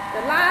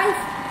live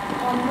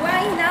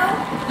online now.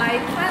 I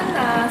can't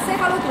say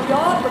hello to you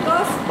all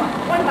because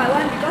one by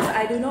one because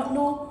I do not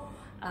know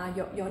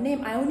your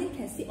name. I only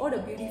can see all the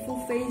beautiful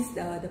face,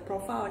 the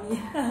profile only.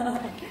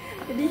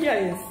 Maybe here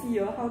you see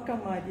how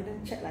come I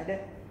didn't check like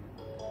that.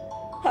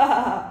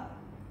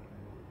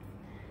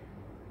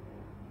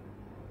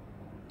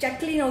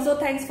 Jacqueline also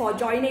thanks for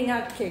joining.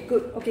 Okay,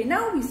 good. Okay,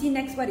 now we see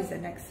next. What is the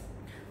next?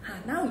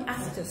 Now you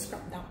ask to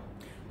scrub down.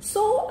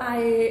 So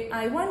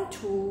I want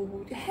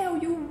to tell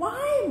you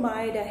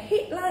why the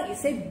headline is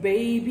say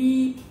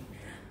baby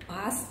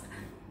basque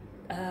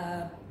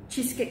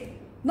cheesecake,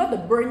 not the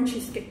burnt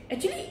cheesecake.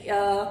 Actually,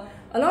 a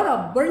lot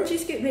of burnt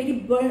cheesecake really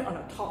burn on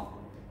the top,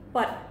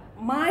 but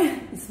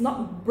mine is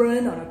not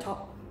burn on the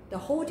top. The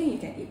whole thing you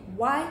can eat.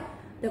 Why?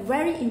 The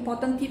very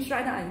important tips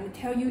right now I will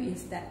tell you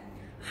is that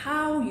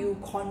how you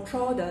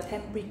control the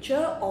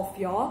temperature of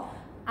your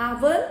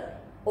oven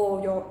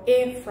or your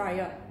air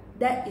fryer.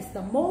 That is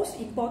the most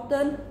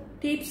important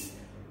tips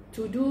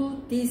to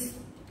do this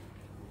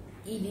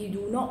if you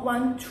do not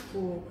want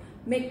to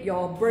make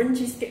your burnt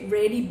cheesecake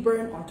really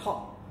burn on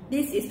top.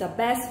 This is the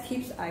best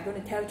tips I'm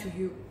going to tell to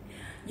you.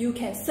 You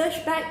can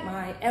search back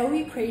my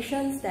LV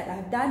creations that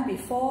I've done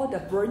before the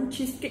burnt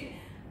cheesecake.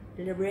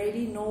 There's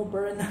really no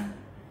burn.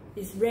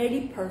 It's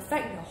really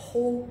perfect, the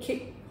whole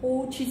cake,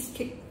 whole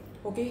cheesecake.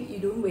 Okay, you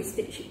don't waste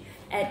it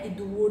and it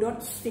will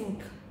not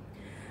sink.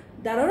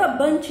 The other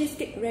burnt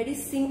cheesecake already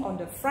sink on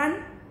the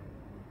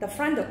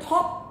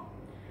top,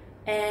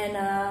 and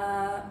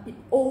it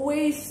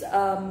always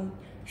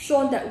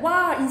shown that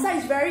wow, inside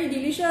is very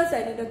delicious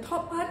and in the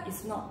top part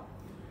is not.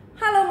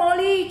 Hello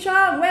Molly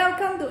Chong,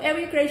 welcome to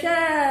LV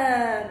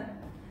Creation.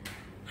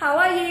 How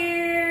are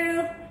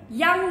you?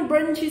 Young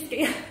burnt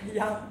cheesecake,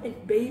 young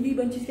baby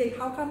burnt cheesecake.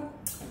 How come?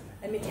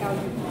 Let me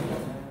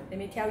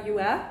tell you.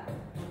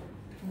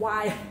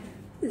 Why?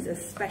 This is a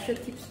special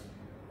tips.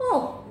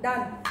 Oh,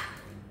 done.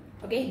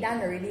 Okay,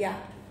 done already.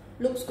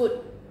 Looks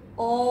good.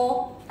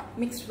 All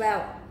mixed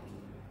well.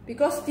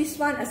 Because this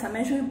one, as I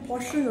mentioned,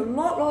 portion a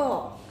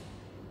lot.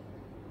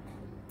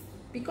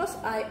 Because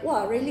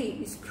really,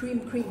 it's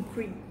cream.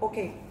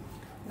 Okay.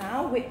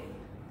 Now wait,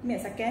 give me a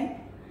second.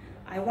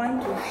 I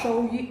want to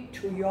show it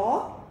to you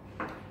all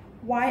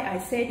why I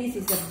say this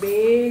is a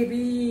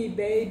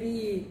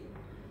baby.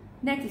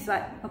 Next is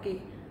what? Okay,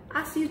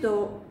 ask you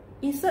to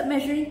insert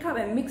measuring cup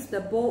and mix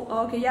the bowl.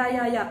 Okay,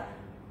 yeah.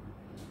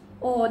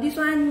 Oh, this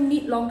one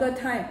need longer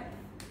time.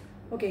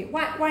 Okay,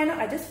 why not?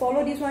 I just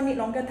follow this one need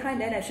longer time,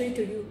 then I show it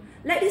to you.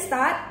 Let it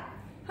start.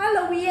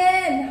 Hello,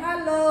 Wien.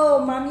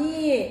 Hello,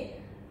 Mommy.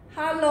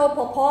 Hello,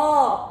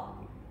 Popo.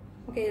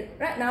 Okay,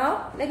 right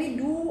now, let me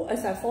do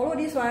as I follow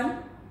this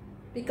one.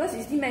 Because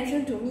it's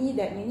mentioned to me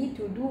that we need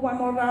to do one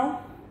more round.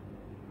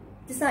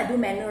 This time I do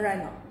manual right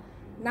now.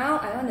 Now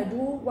I want to do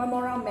one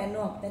more round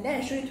manual. And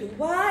then I show you to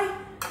why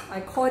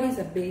I call this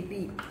a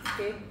baby.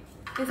 Okay.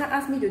 This one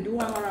asked me to do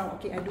one more round.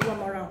 Okay, I do one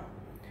more round.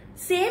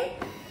 Same.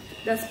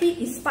 The speed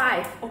is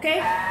 5. Okay.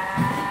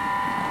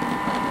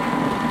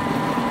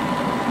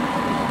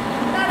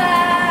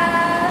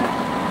 Ta-da!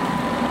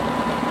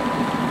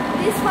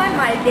 This one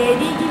my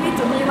daddy give it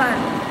to me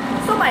one.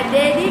 So my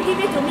daddy give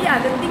it to me.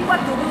 I don't think what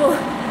to do.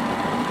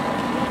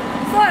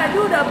 So I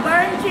do the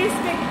burnt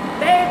cheesecake,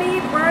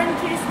 baby burnt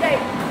cheesecake.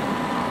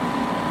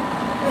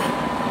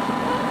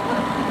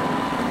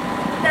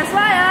 That's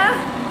why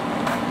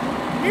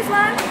this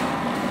one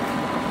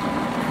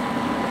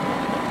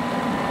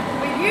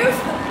we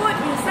used to put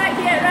inside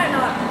here, right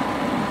now.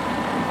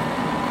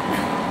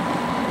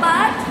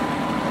 But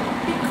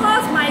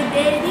because my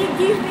daddy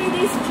give me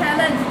this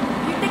challenge,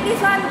 you take this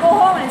one, go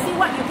home and see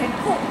what you can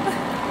cook.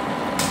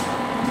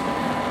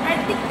 And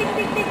tick,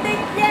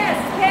 yes,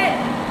 can.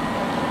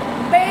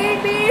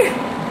 Baby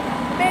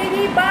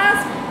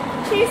basque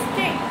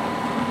cheesecake.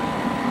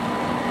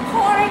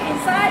 Pour it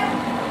inside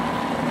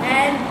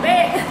and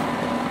bake.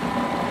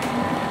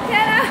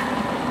 Can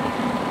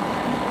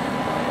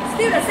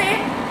still the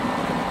same.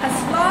 As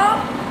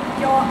long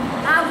your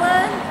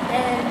oven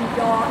and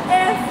your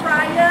air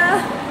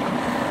fryer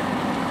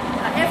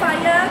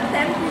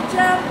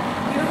temperature,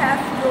 you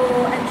have to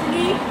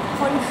actually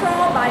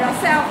control by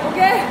yourself.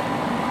 Okay.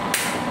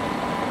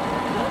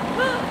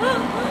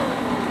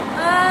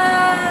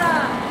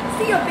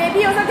 See, your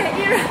baby also can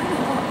eat.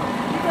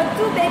 You got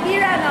 2 baby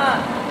right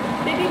now.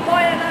 Baby boy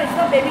right now, it's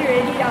not baby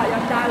ready,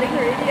 your darling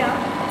already.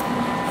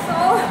 So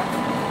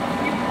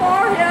you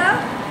pour here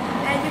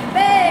and you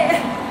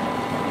bake.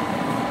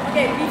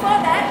 Okay, before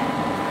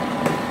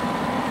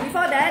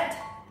that,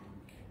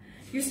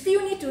 you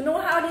still need to know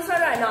how this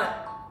one right now.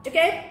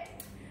 Okay?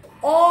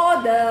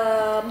 All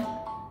the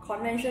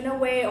conventional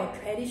way or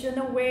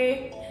traditional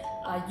way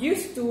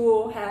used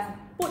to have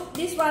put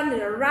this one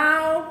in a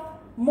round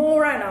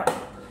mold right now.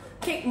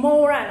 Cake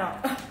mold right now.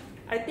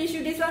 I teach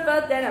you this one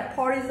first, then I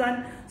pour this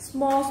one,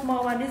 small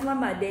one. This one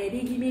my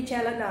daddy give me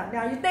challenge now.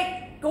 Now you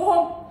take, go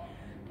home.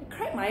 I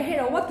crack my head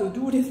on what to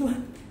do this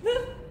one.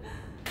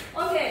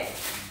 Okay.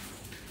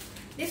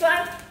 This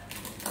one,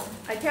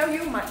 I tell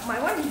you, my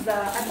one is the,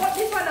 I bought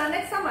this one.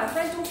 Next time my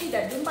friend told me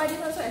that don't buy this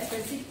one so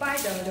expensive, buy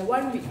the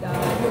one with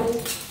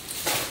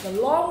the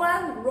long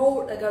one,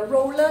 like a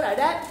roller like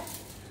that.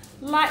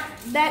 Like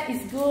that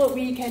is good.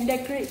 We can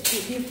decorate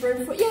with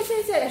different fruit. Yes.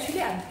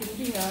 Actually, I'm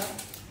thinking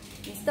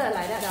instead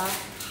like that,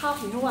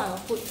 half, you know what I'll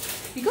put?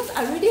 Because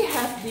I already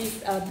have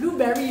this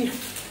blueberry.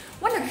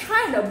 Want to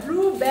try the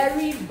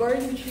blueberry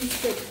burnt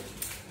cheesecake?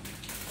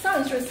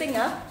 Sound interesting,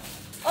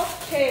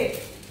 Okay.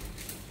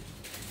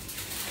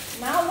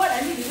 Now what I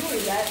need to do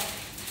is that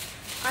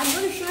I'm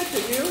going to show it to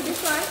you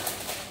this one.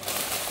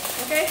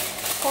 Okay,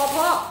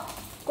 Papa,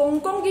 Gong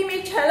Gong give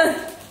me challenge.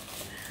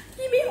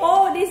 Give me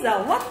all this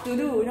what to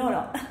do,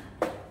 no.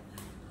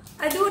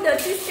 I do the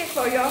cheesecake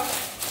for you.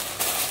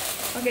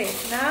 Okay,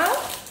 now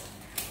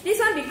this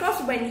one,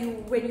 because when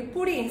you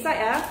put it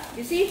inside,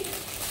 you see,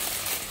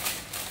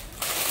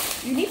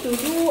 you need to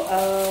do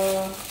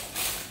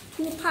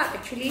two part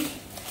actually.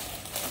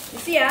 You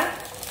see,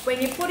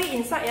 when you put it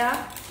inside,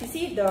 you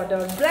see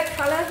the black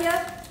color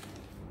here,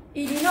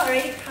 it did not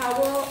really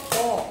cover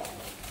all.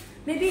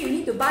 Maybe you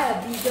need to buy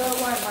a bigger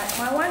one.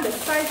 My one, the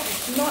size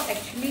is not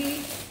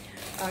actually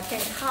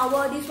can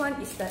cover. This one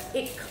is the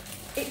 8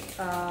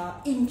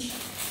 inch.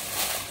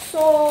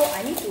 So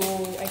I need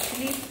to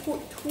actually put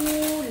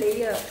two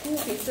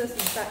pieces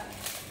inside.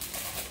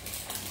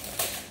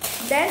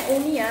 Then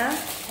only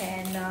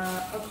can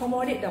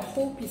accommodate the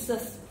whole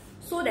pieces.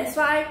 So that's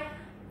why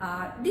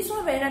this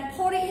one, when I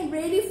pour it in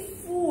really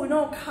full,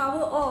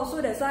 cover all.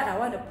 So that's why I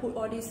want to put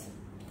all this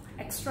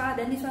extra.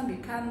 Then this one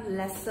become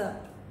lesser.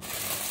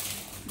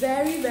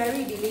 Very,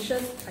 very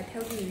delicious. I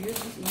tell you, use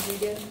this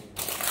ingredient.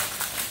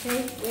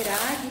 Okay, wait,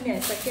 give me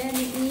a second.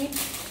 Let me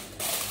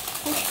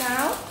push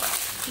down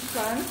this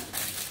one.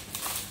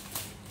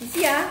 You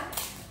see,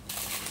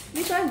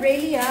 this one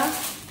really,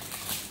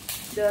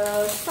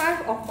 the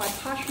size of my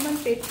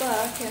parchment paper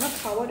cannot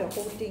cover the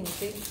whole thing.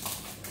 You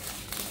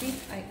see,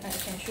 I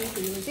can show it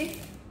to you.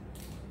 See,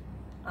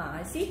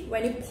 I see.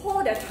 When you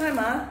pour that time,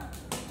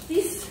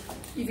 this,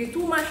 if you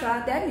too much,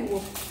 then it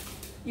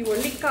will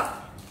leak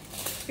up.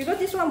 Because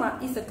this one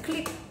is a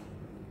clip.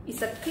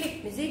 It's a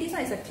clip. You see, this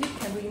one is a clip,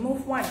 can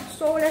remove one.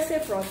 So let's say,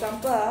 for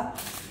example,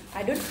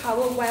 I don't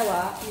cover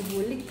well, it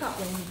will leak up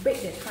when you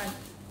bake that time.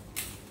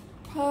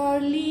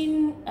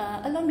 Perlin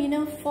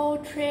aluminum foil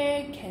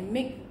tray can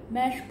make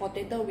mashed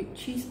potato with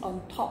cheese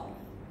on top.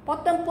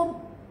 Bottom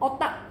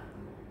otak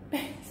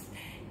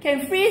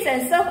can freeze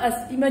and serve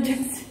as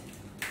emergency.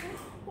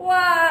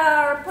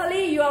 Wow,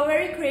 Perlin, you are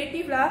very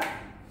creative lah.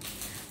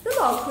 There's a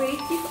lot of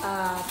creative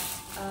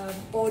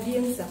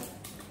audience.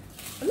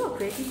 A lot of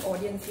creative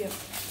audience here.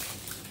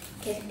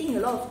 Can think a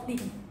lot of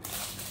things.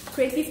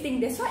 Creative thing.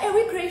 That's why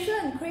every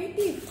creation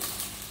creative.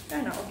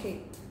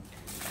 Okay.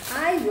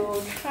 I will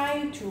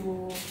try to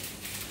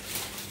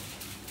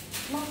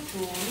not to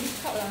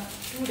lift up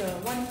do the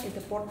one at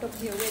the bottom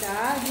here. Wait,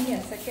 give me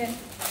a second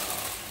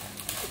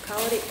to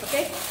cover it.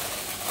 Okay.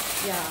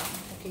 Yeah.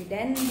 Okay.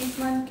 Then this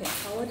one can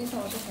cover. This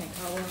one also can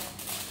cover.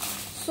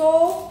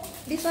 So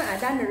this one I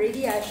done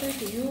already. I show it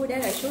to you.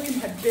 Then I show you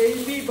my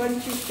baby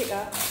burnt cheesecake.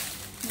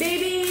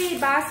 Baby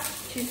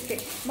basque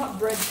cheesecake, not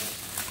burnt.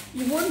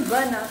 You won't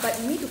burn, but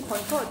you need to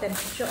control the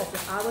temperature of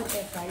your oven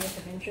air fryer, as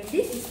I mentioned.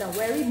 This is the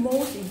very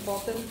most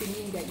important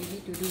thing that you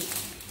need to do.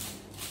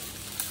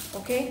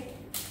 Okay,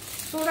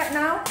 so right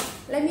now,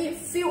 let me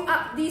fill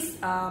up this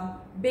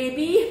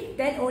baby,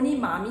 then only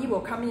mommy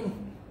will come in.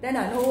 Then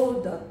I know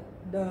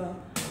the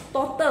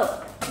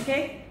total.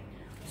 Okay,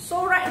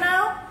 so right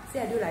now, see,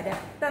 I do like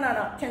that.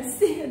 No, can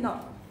see or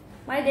not?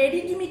 My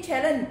daddy give me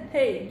challenge.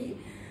 Hey,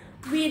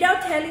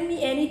 without telling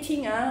me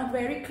anything,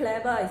 very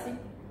clever, I see.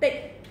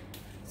 Take.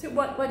 So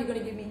what are you going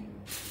to give me?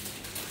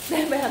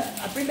 Then when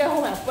I bring back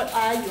home, I put,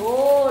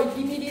 ayo,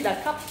 give me this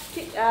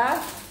cupcake.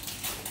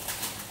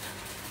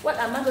 What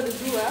am I going to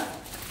do?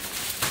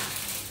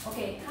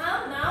 Okay,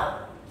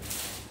 now,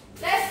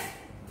 let's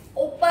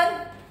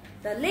open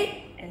the lid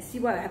and see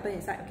what will happen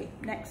inside. Okay,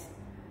 next.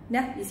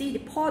 Now, you see, you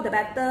pour the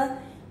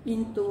batter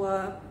into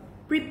a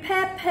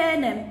prepared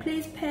pan and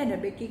place pan the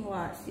baking.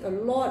 Wow, see, a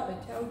lot, I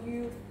tell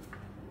you.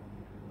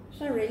 It's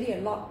not really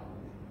a lot.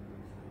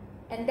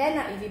 And then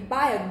if you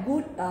buy a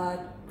good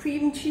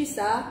cream cheese,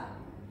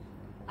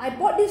 I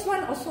bought this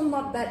one also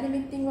not bad. Let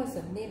me think what's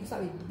the name.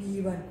 Start with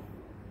B one.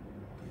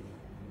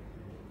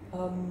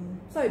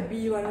 Start with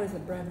B one. What is the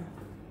brand?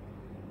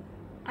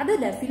 Other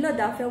than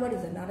Philadelphia, what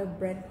is another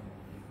brand?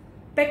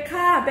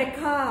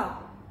 Becca.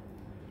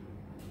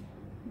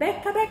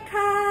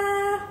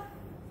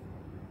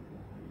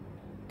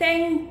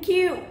 Thank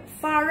you,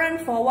 Farhan,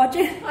 for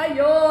watching.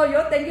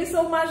 Ayo, thank you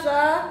so much.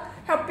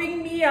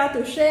 Helping me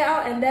to share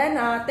out, and then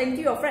thank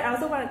you your friend. I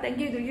also want to thank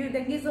you to you.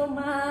 Thank you so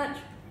much.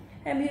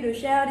 Help me to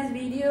share this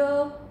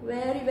video.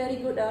 Very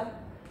good.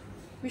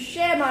 We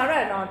share,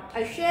 right?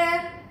 I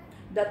share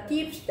the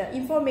tips, the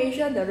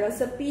information, the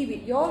recipe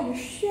with you. You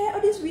share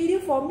all this video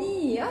for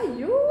me.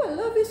 Ayo, I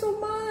love it so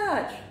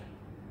much.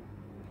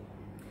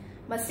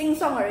 Must sing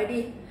song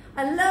already.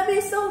 I love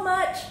it so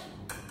much.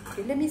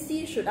 Okay, let me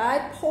see. Should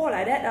I pour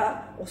like that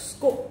or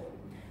scoop?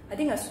 I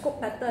think a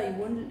scoop better. It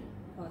won't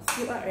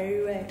spill out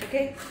everywhere.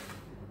 Okay.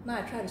 Now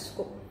I try to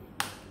scoop.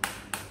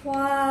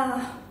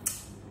 Wow,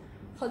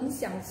 很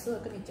想吃，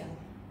跟你讲。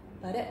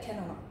Like that can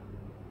or not?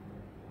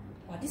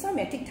 Wow, this one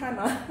may take time,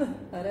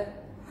 like that.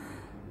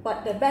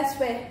 But the best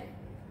way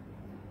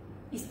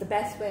is the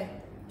best way.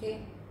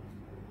 Okay.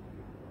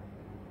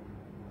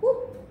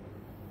 Whoop.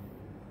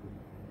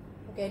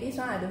 Okay, this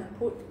one I don't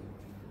put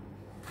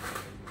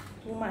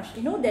too much.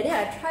 You know, that day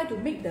I tried to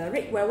make the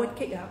red velvet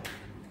cake.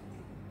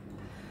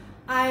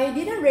 I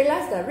didn't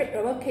realize the red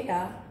velvet cake,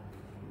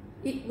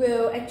 it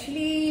will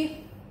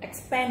actually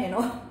expand, you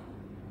know,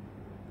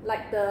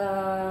 like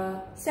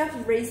the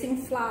self-raising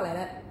flour like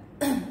that.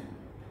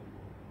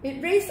 It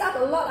raised up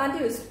a lot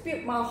until it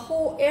spilled my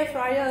whole air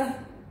fryer.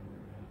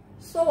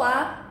 So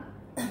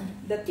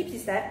the tips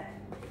is that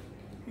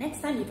next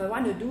time if I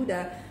want to do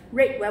the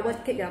red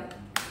velvet cake, I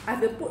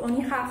have to put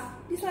only half.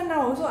 This one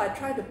now also I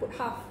try to put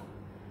half,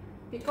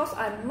 because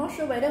I'm not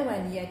sure whether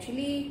when you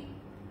actually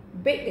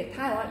bake the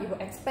time, it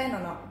will expand or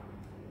not.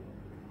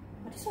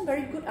 But this one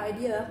very good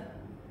idea.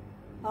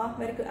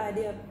 Very good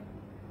idea.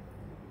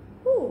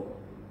 Ooh.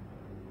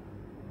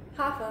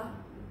 Half.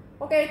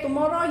 Okay,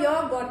 tomorrow you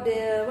all got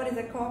the, what is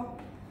it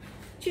called?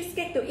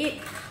 Cheesecake to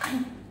eat.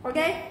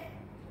 Okay?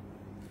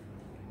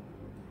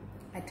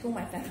 I told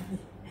my family,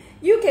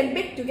 you can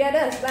bake together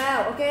as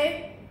well,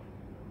 okay?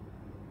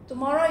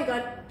 Tomorrow you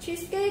got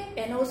cheesecake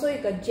and also you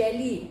got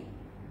jelly.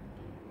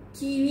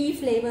 Kiwi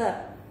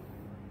flavor.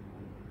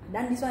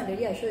 Done this one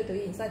already, I show it to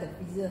you inside the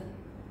freezer.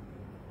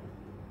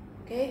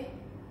 Okay?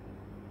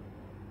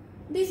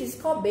 This is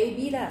called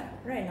baby lah,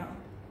 right now.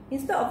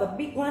 Instead of a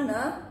big one,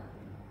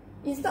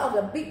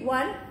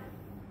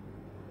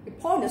 you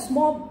pour in a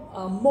small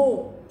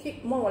mold,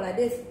 cake mold like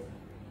this.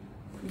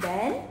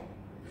 Then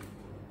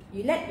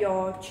you let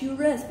your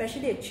children,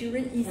 especially the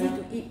children, easy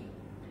to eat.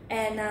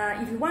 And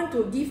if you want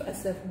to give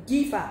as a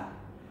gift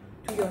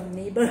to your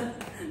neighbor,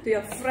 to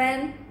your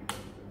friend,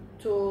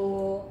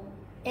 to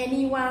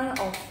anyone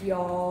of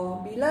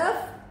your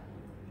beloved,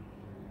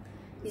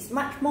 it's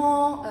much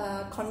more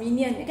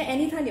convenient. Okay,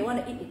 anytime they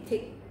want to eat, it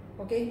take.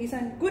 Okay, this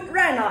one good,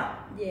 right or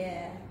not?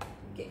 Yeah.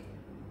 Okay.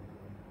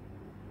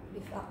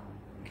 Lift up.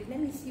 Okay, let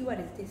me see what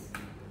is this.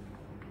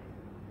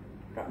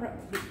 Rub a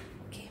bit.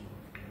 Okay.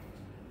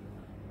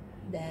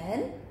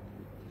 Then,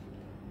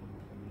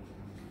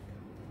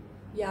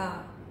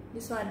 yeah,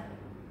 this one.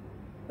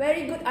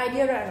 Very good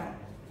idea, right now.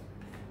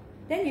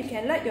 Then you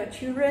can let your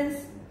children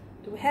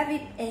to have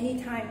it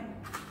anytime.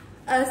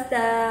 As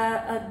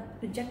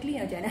the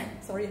Jacqueline or Janet,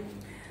 sorry.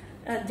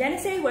 Janet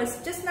said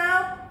was just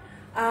now,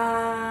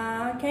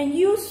 can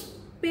use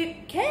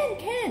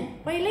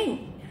can Wei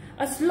Ling.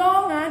 As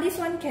long as this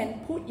one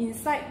can put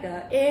inside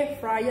the air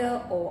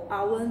fryer or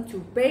oven to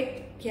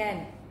bake, you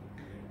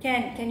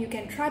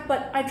can try.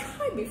 But I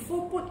tried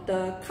before put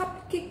the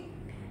cupcake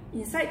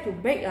inside to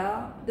bake.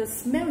 The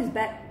smell is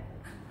bad,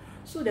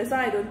 so that's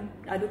why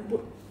I don't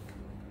put.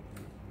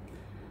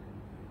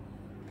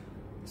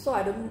 So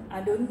I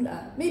don't.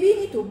 Maybe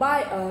need to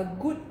buy a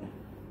good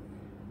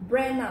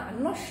brand.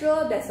 I'm not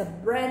sure there's a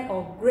brand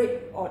or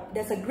grade, or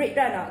there's a grade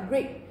brand,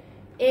 grade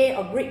A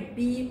or grade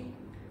B.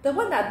 The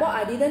one that I bought,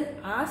 I didn't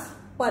ask,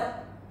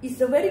 but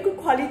it's a very good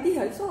quality,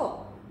 I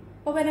saw.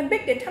 But when I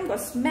bake, the time got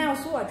smell,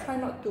 so I try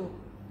not to.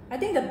 I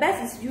think the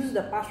best is use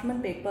the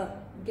parchment paper,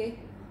 okay?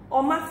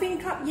 Or muffin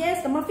cup.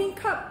 Yes, the muffin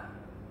cup.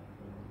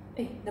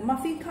 The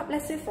muffin cup,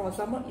 let's say for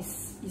example,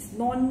 is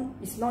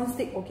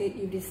non-stick, okay?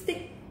 If it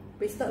stick,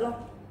 wasted lor.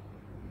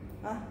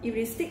 If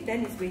it stick,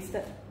 then it's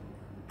wasted.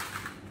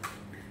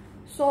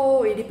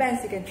 So it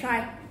depends. You can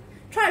try.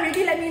 Try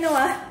already, let me know.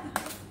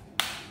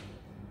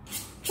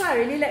 Try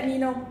already, let me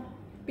know.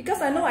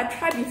 Because I know I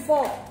tried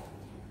before.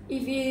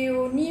 If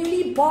you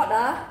newly bought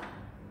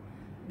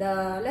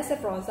let's say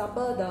for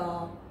example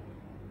the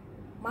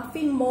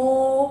muffin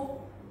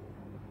mold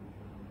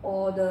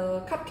or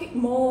the cupcake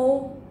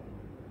mold,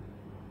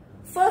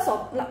 first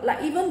of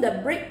like even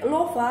the brick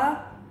loaf,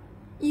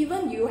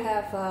 even you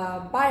have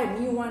buy a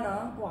new one,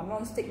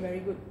 non-stick very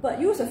good. But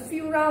use a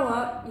few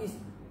round,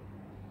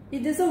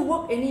 it doesn't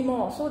work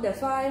anymore. So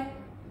that's why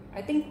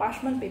I think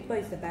parchment paper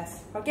is the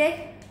best.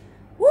 Okay.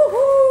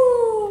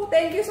 Woohoo!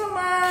 Thank you so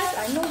much.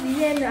 I know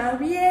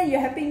Rian, you're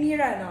helping me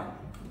right now.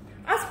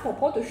 Ask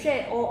Popo to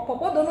share, or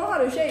Popo don't know how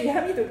to share, you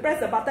help me to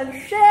press the button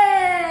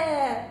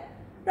share.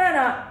 Right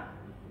now.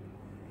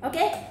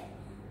 Okay?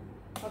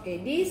 Okay,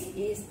 this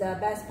is the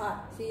best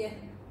part. See?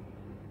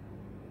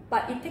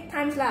 But it takes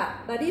time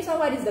lah. But this one,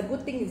 what is the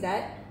good thing is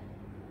that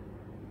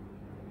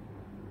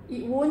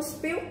it won't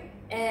spill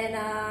and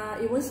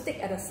it won't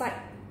stick at the side.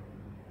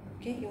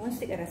 Okay, it won't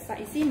stick at the side.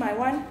 You see my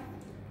one?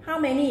 How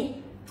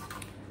many?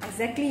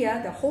 Exactly,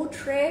 the whole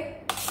tray,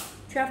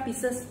 12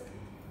 pieces.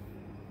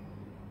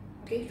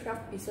 Okay,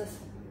 12 pieces.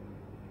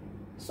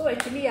 So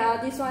actually,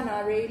 this one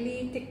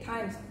really take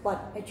time, but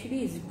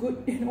actually it's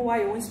good. You know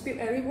why? It won't spill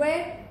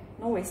everywhere,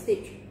 no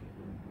wastage.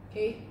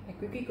 Okay, I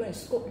quickly go and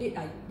scoop it.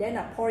 Then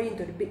I pour it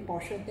into the big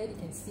portion. Then you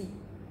can see.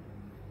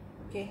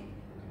 Okay,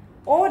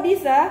 all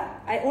this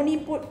I only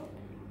put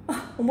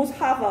almost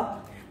half.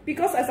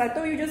 Because as I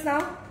told you just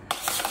now,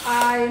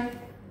 I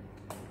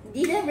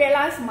didn't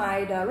realize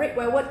the red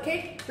velvet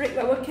cake,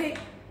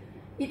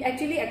 it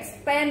actually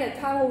expanded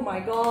the time. Oh my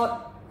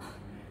god,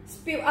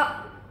 spill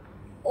up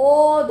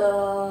all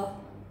the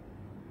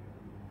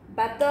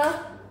batter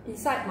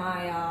inside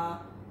my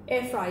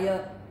air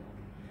fryer.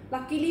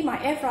 Luckily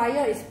my air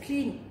fryer is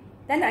clean,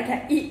 then I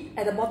can eat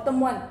at the bottom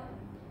one.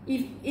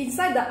 If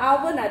inside the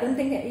oven, I don't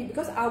think I can eat,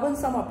 because oven,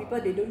 some of people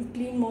they don't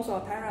clean most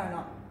of the time, right or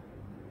not?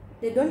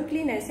 they don't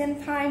clean at the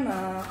same time,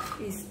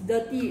 it's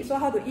dirty. So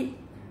how to eat?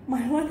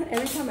 My one,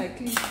 every time I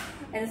clean.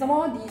 And some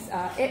more, this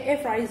air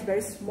fryer is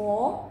very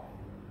small,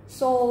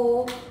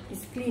 so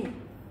it's clean,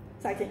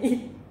 so I can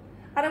eat.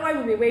 Otherwise, it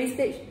will be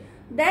wastage.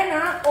 Then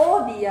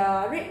all the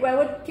red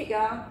velvet cake,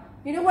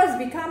 you know what's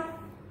become?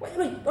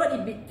 What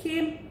it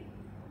became?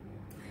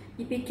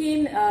 It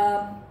became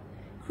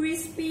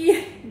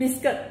crispy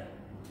biscuit,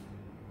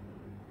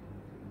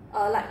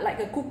 like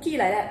a cookie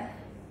like that.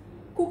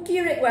 Cookie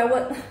red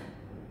velvet.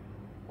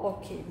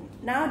 Okay,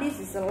 now this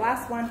is the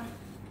last one.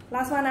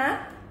 Last one,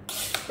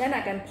 then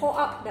I can pour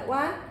up that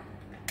one,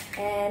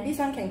 and this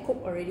one can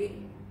cook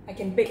already. I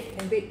can bake,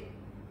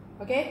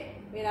 Okay,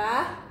 wait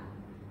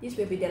this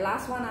will be the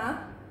last one,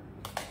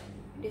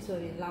 This will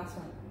be the last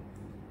one.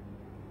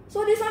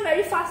 So this one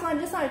very fast one.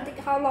 Just now it take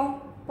how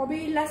long?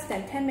 Probably less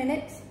than 10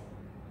 minutes.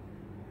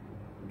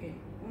 Okay,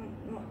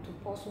 not to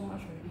pour so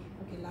much already.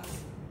 Okay,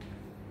 last.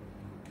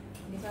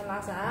 This one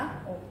last,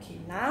 Okay,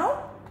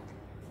 now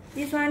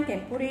this one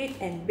can put it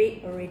and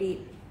bake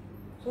already.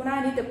 So now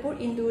I need to put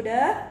into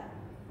the.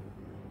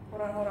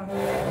 Hold on.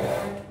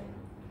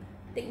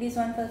 Take this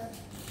one first.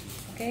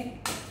 Okay,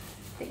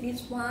 take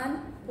this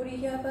one. Put it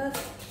here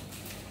first.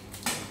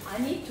 I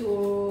need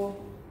to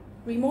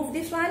remove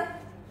this one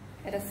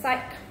at the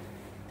side.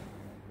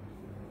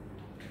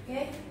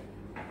 Okay,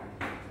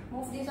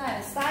 move this one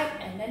at the side,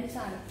 and then this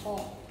one at the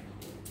pour.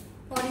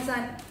 Pour this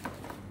one.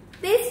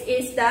 This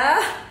is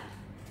the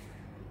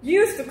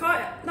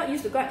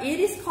it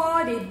is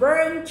called the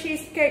burnt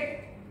cheesecake.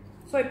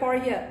 So I pour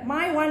it here.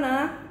 My one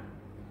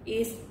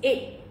is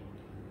 8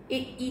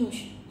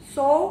 inch.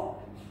 So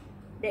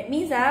that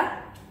means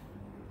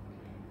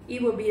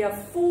it will be a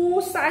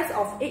full size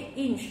of 8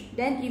 inch.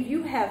 Then if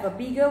you have a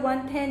bigger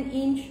one, 10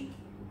 inch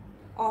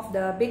of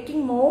the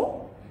baking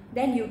mold,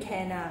 then you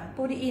can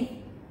put it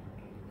in.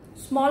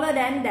 Smaller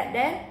than that,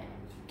 then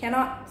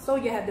cannot. So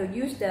you have to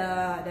use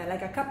the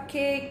like a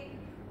cupcake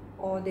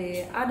or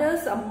the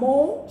others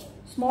mold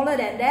smaller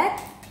than that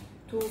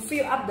to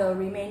fill up the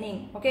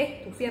remaining.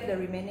 Okay, to fill up the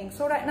remaining.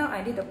 So right now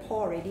I did the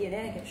pour already, and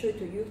then I can show it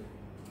to you.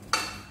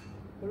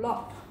 A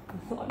lot.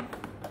 A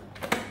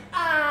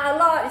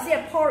lot. You see,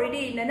 I pour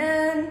already.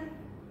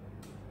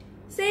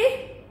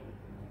 See?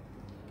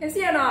 Can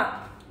see or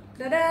not?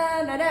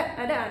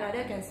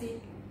 Another can see.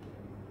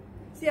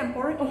 See, I'm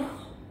pouring. Oh.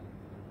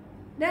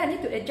 Then I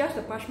need to adjust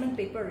the parchment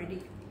paper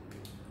already.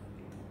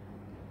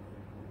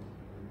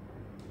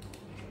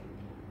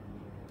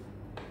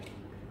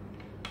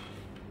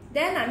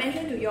 Then I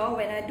mentioned to y'all,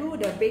 when I do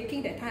the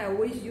baking that time, I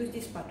always use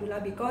this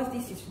spatula because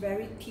this is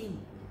very thin.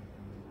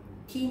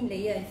 Thin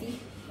layer, you see?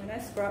 When I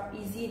scrub,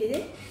 easy, did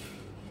it?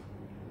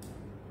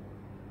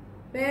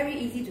 Very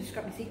easy to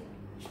scrub, you see?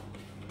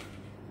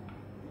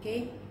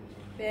 Okay?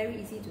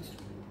 Very easy to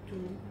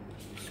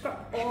scrub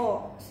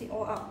all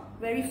up.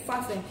 Very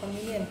fast and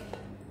convenient.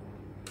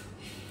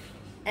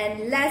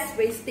 And less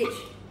wastage.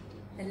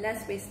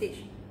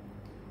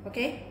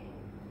 Okay?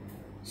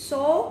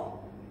 So,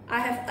 I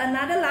have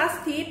another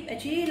last tip.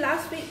 Actually,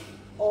 last week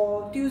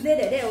or Tuesday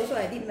that day also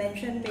I did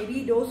mention.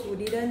 Maybe those who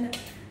didn't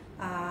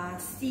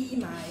see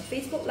my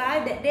Facebook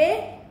live that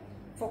day,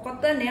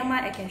 forgotten, never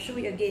mind, I can show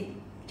it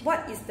again.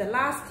 What is the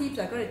last tips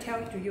I'm going to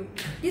tell to you?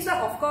 This one,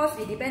 of course,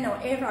 it depends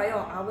on air fryer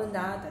or oven.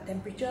 The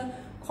temperature,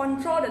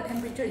 control the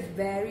temperature is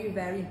very,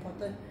 very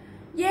important.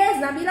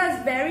 Yes, Nabila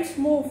is very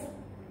smooth.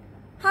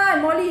 Hi,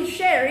 Molly,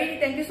 share already.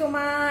 Thank you so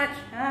much.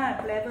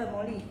 Clever,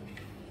 Molly.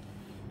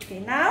 Okay,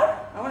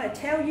 now I want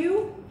to tell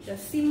you the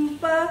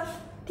simple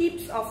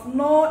tips of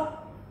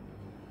not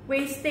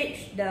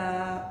wastage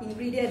the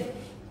ingredient.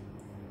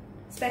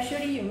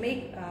 Especially you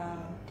make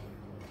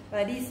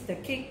like this, the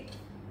cake.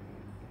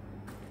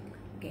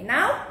 Okay,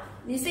 now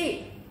you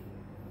see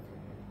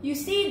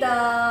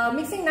the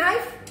mixing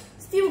knife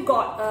still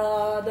got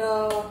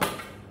the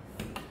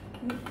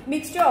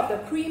mixture of the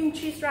cream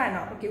cheese right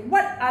now. Okay,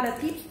 what are the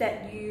tips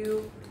that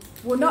you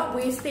will not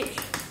wastage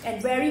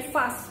and very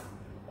fast?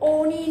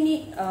 Only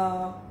need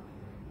a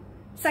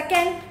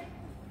second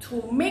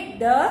to make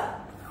the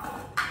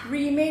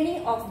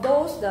remaining of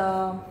those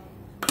the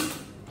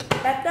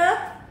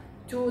batter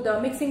to the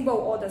mixing bowl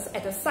or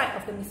at the side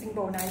of the mixing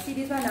bowl. Now you see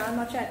this one,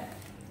 not yet.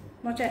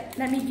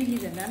 Let me give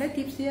you another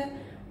tips here.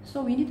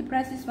 So we need to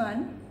press this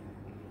one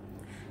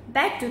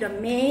back to the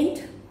main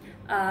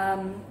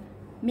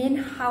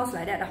house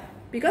like that.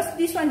 Because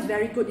this one is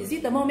very good. You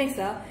see, thermomix,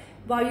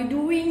 while you're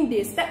doing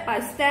the step by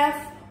step,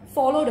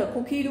 follow the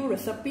cookie dough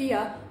recipe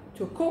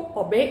to cook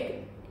or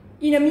bake.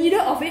 In the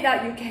middle of it,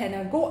 you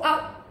can go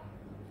up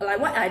like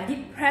what I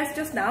did press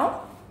just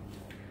now.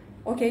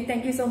 Okay,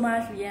 thank you so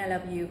much. Yeah, I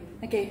love you.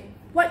 Okay,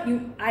 what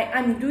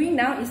I'm doing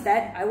now is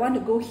that I want to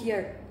go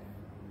here.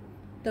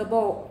 The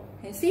bowl.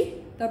 Can you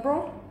see the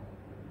bowl?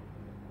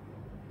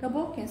 The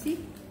bowl, can you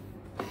see?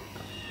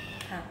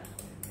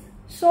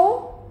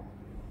 So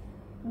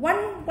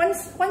one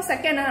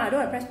second. I don't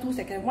want to press 2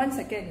 seconds. 1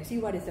 second. You see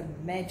what is the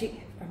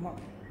magic?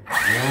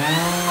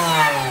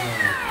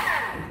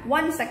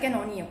 1 second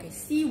only. Okay,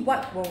 see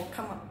what will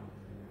come up.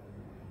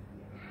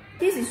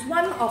 This is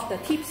one of the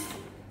tips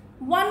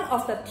one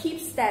of the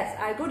tips that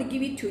I'm going to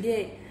give it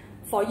today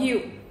for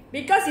you.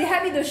 Because you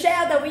have me to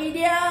share the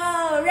video.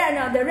 Right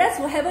now, the rest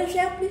who haven't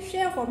shared, please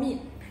share for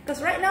me.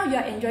 Because right now, you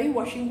are enjoying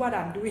watching what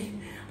I'm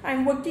doing.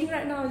 I'm working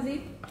right now, is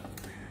it?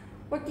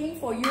 Working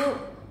for you.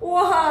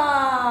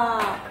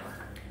 Wow!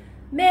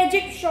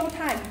 Magic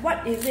showtime.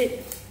 What is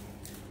it?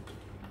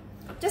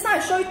 Just now I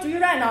show it to you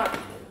right now.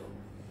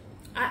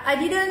 I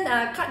didn't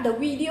cut the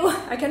video.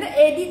 I cannot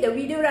edit the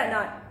video right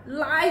now.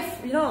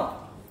 Live, you know.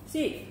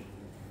 See?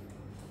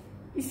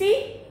 You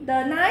see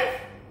the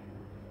knife?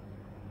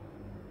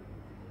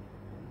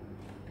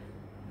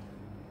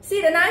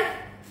 See the knife?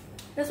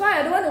 That's why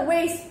I don't want to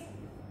waste.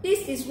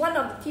 This is one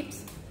of the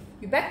tips.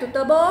 You back to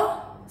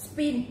turbo,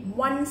 spin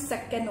 1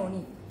 second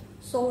only.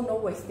 So no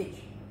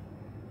wastage.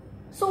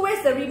 So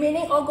where's the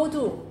remaining all go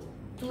to?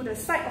 To the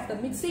side of the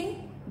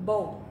mixing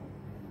bowl.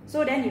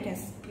 So then you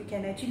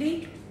can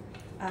actually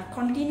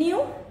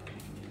continue.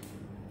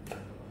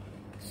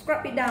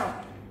 Scrub it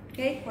down.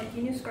 Okay,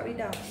 continue scrub it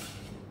down.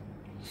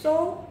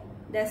 So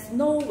there's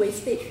no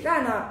wastage.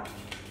 Right now.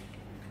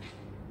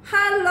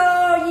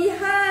 Hello,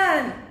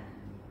 Yihan.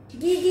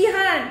 Gigi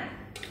Han.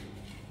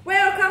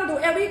 Welcome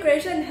to Every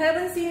Creation.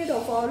 Haven't seen you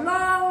for a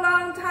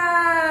long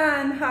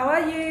time. How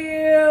are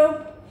you?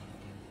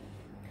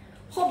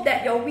 Hope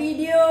that your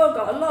video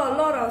got a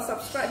lot of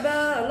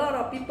subscribers, a lot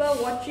of people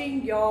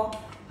watching your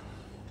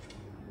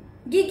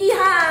Gigi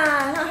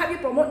Han. I'll help you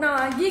promote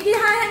now. Gigi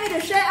Han, help me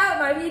to share out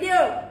my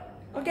video.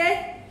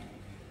 Okay?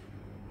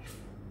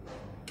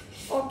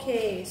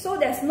 Okay, so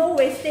there's no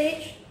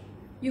wastage.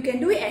 You can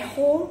do it at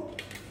home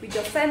with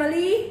your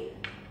family,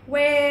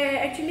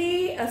 where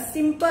actually a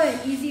simple and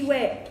easy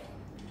way.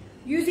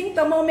 Using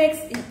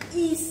thermomix, it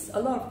eases a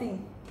lot of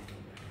things.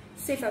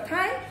 Save your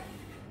time.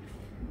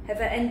 Have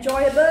an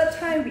enjoyable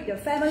time with your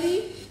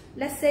family.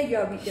 Let's say you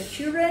are with your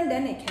children,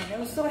 then it can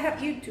also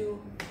help you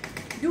to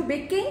do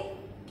baking.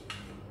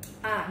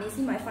 You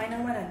see my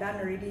final one, I'm done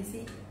already,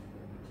 see?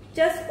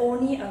 Just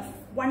only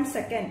 1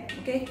 second,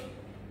 okay?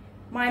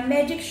 My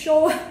magic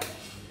show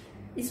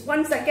is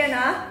 1 second,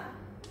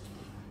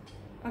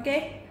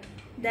 okay?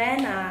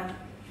 Then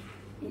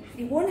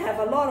it won't have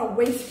a lot of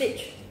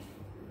wastage.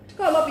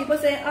 Got a lot of people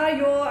saying,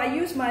 "Ayo, I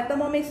use my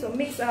thermomix to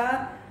mix,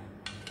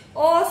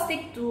 all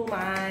stick to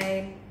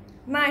my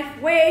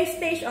knife.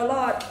 Wastage a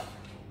lot."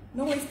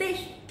 No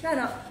wastage.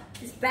 No.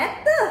 It's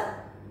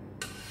better.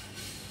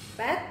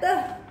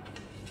 Better.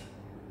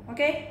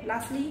 Okay,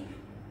 lastly,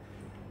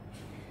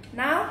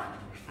 now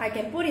I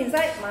can put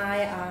inside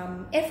my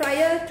air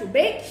fryer to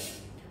bake.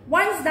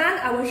 Once done,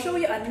 I will show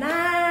you a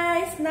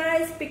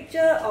nice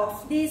picture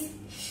of this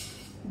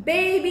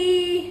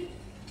baby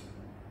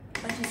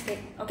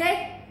cheesecake.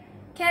 Okay?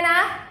 Can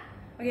I?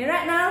 Okay,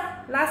 right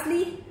now,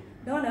 lastly,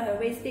 don't have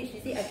wastage.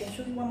 You see, I can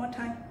show you one more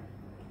time.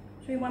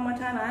 Show you one more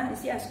time. You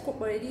see, I scoop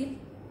already.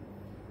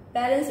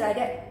 Balance like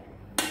that.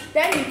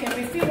 Then you can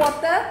refill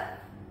water.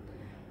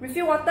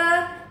 Refill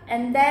water,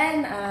 and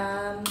then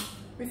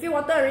refill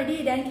water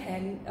already. Then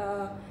can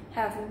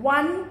have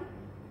 1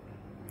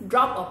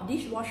 drop of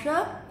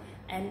dishwasher,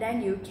 and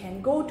then you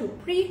can go to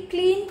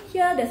pre-clean.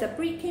 Here, there's a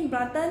pre-clean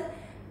button,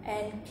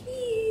 and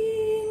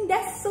clean.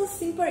 That's so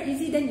simple,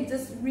 easy. Then you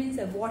just rinse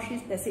and wash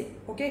it. That's it.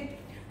 Okay.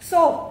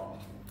 So,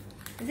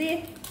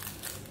 see,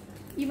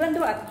 even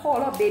though I pour a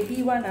lot of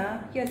baby one,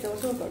 here's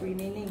also got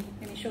remaining.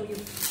 Let me show you.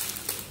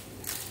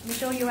 Let me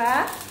show you.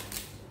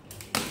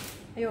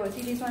 Ayo,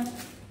 see this one.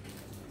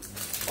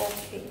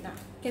 Okay, now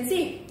can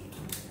see.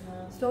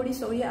 Slowly,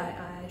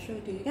 I show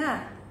it to you.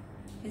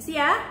 Can see,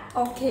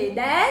 Okay,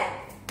 then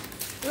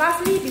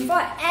lastly, before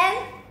I end,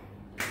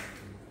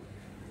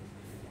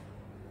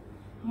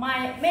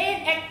 my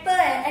main actor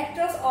and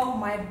actress of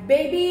my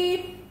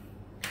baby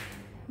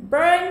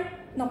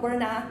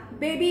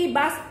baby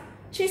basque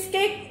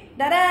cheesecake.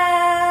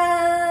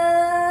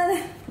 Ta-da!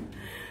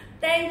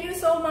 Thank you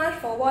so much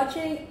for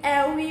watching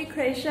Every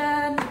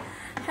Creation.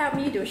 Help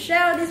me to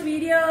share this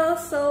video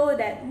so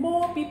that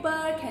more people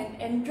can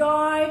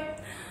enjoy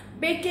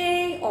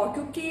baking or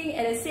cooking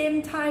at the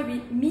same time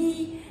with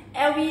me,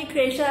 Every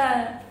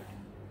Creation.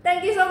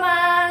 Thank you so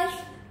much.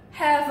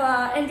 Have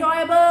an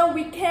enjoyable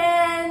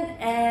weekend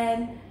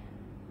and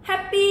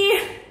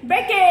happy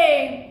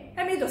baking.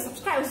 Help me to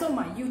subscribe also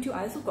my YouTube.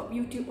 I also got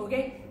YouTube,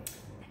 okay?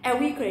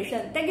 Every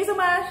Creation. Thank you so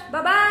much.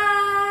 Bye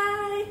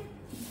bye.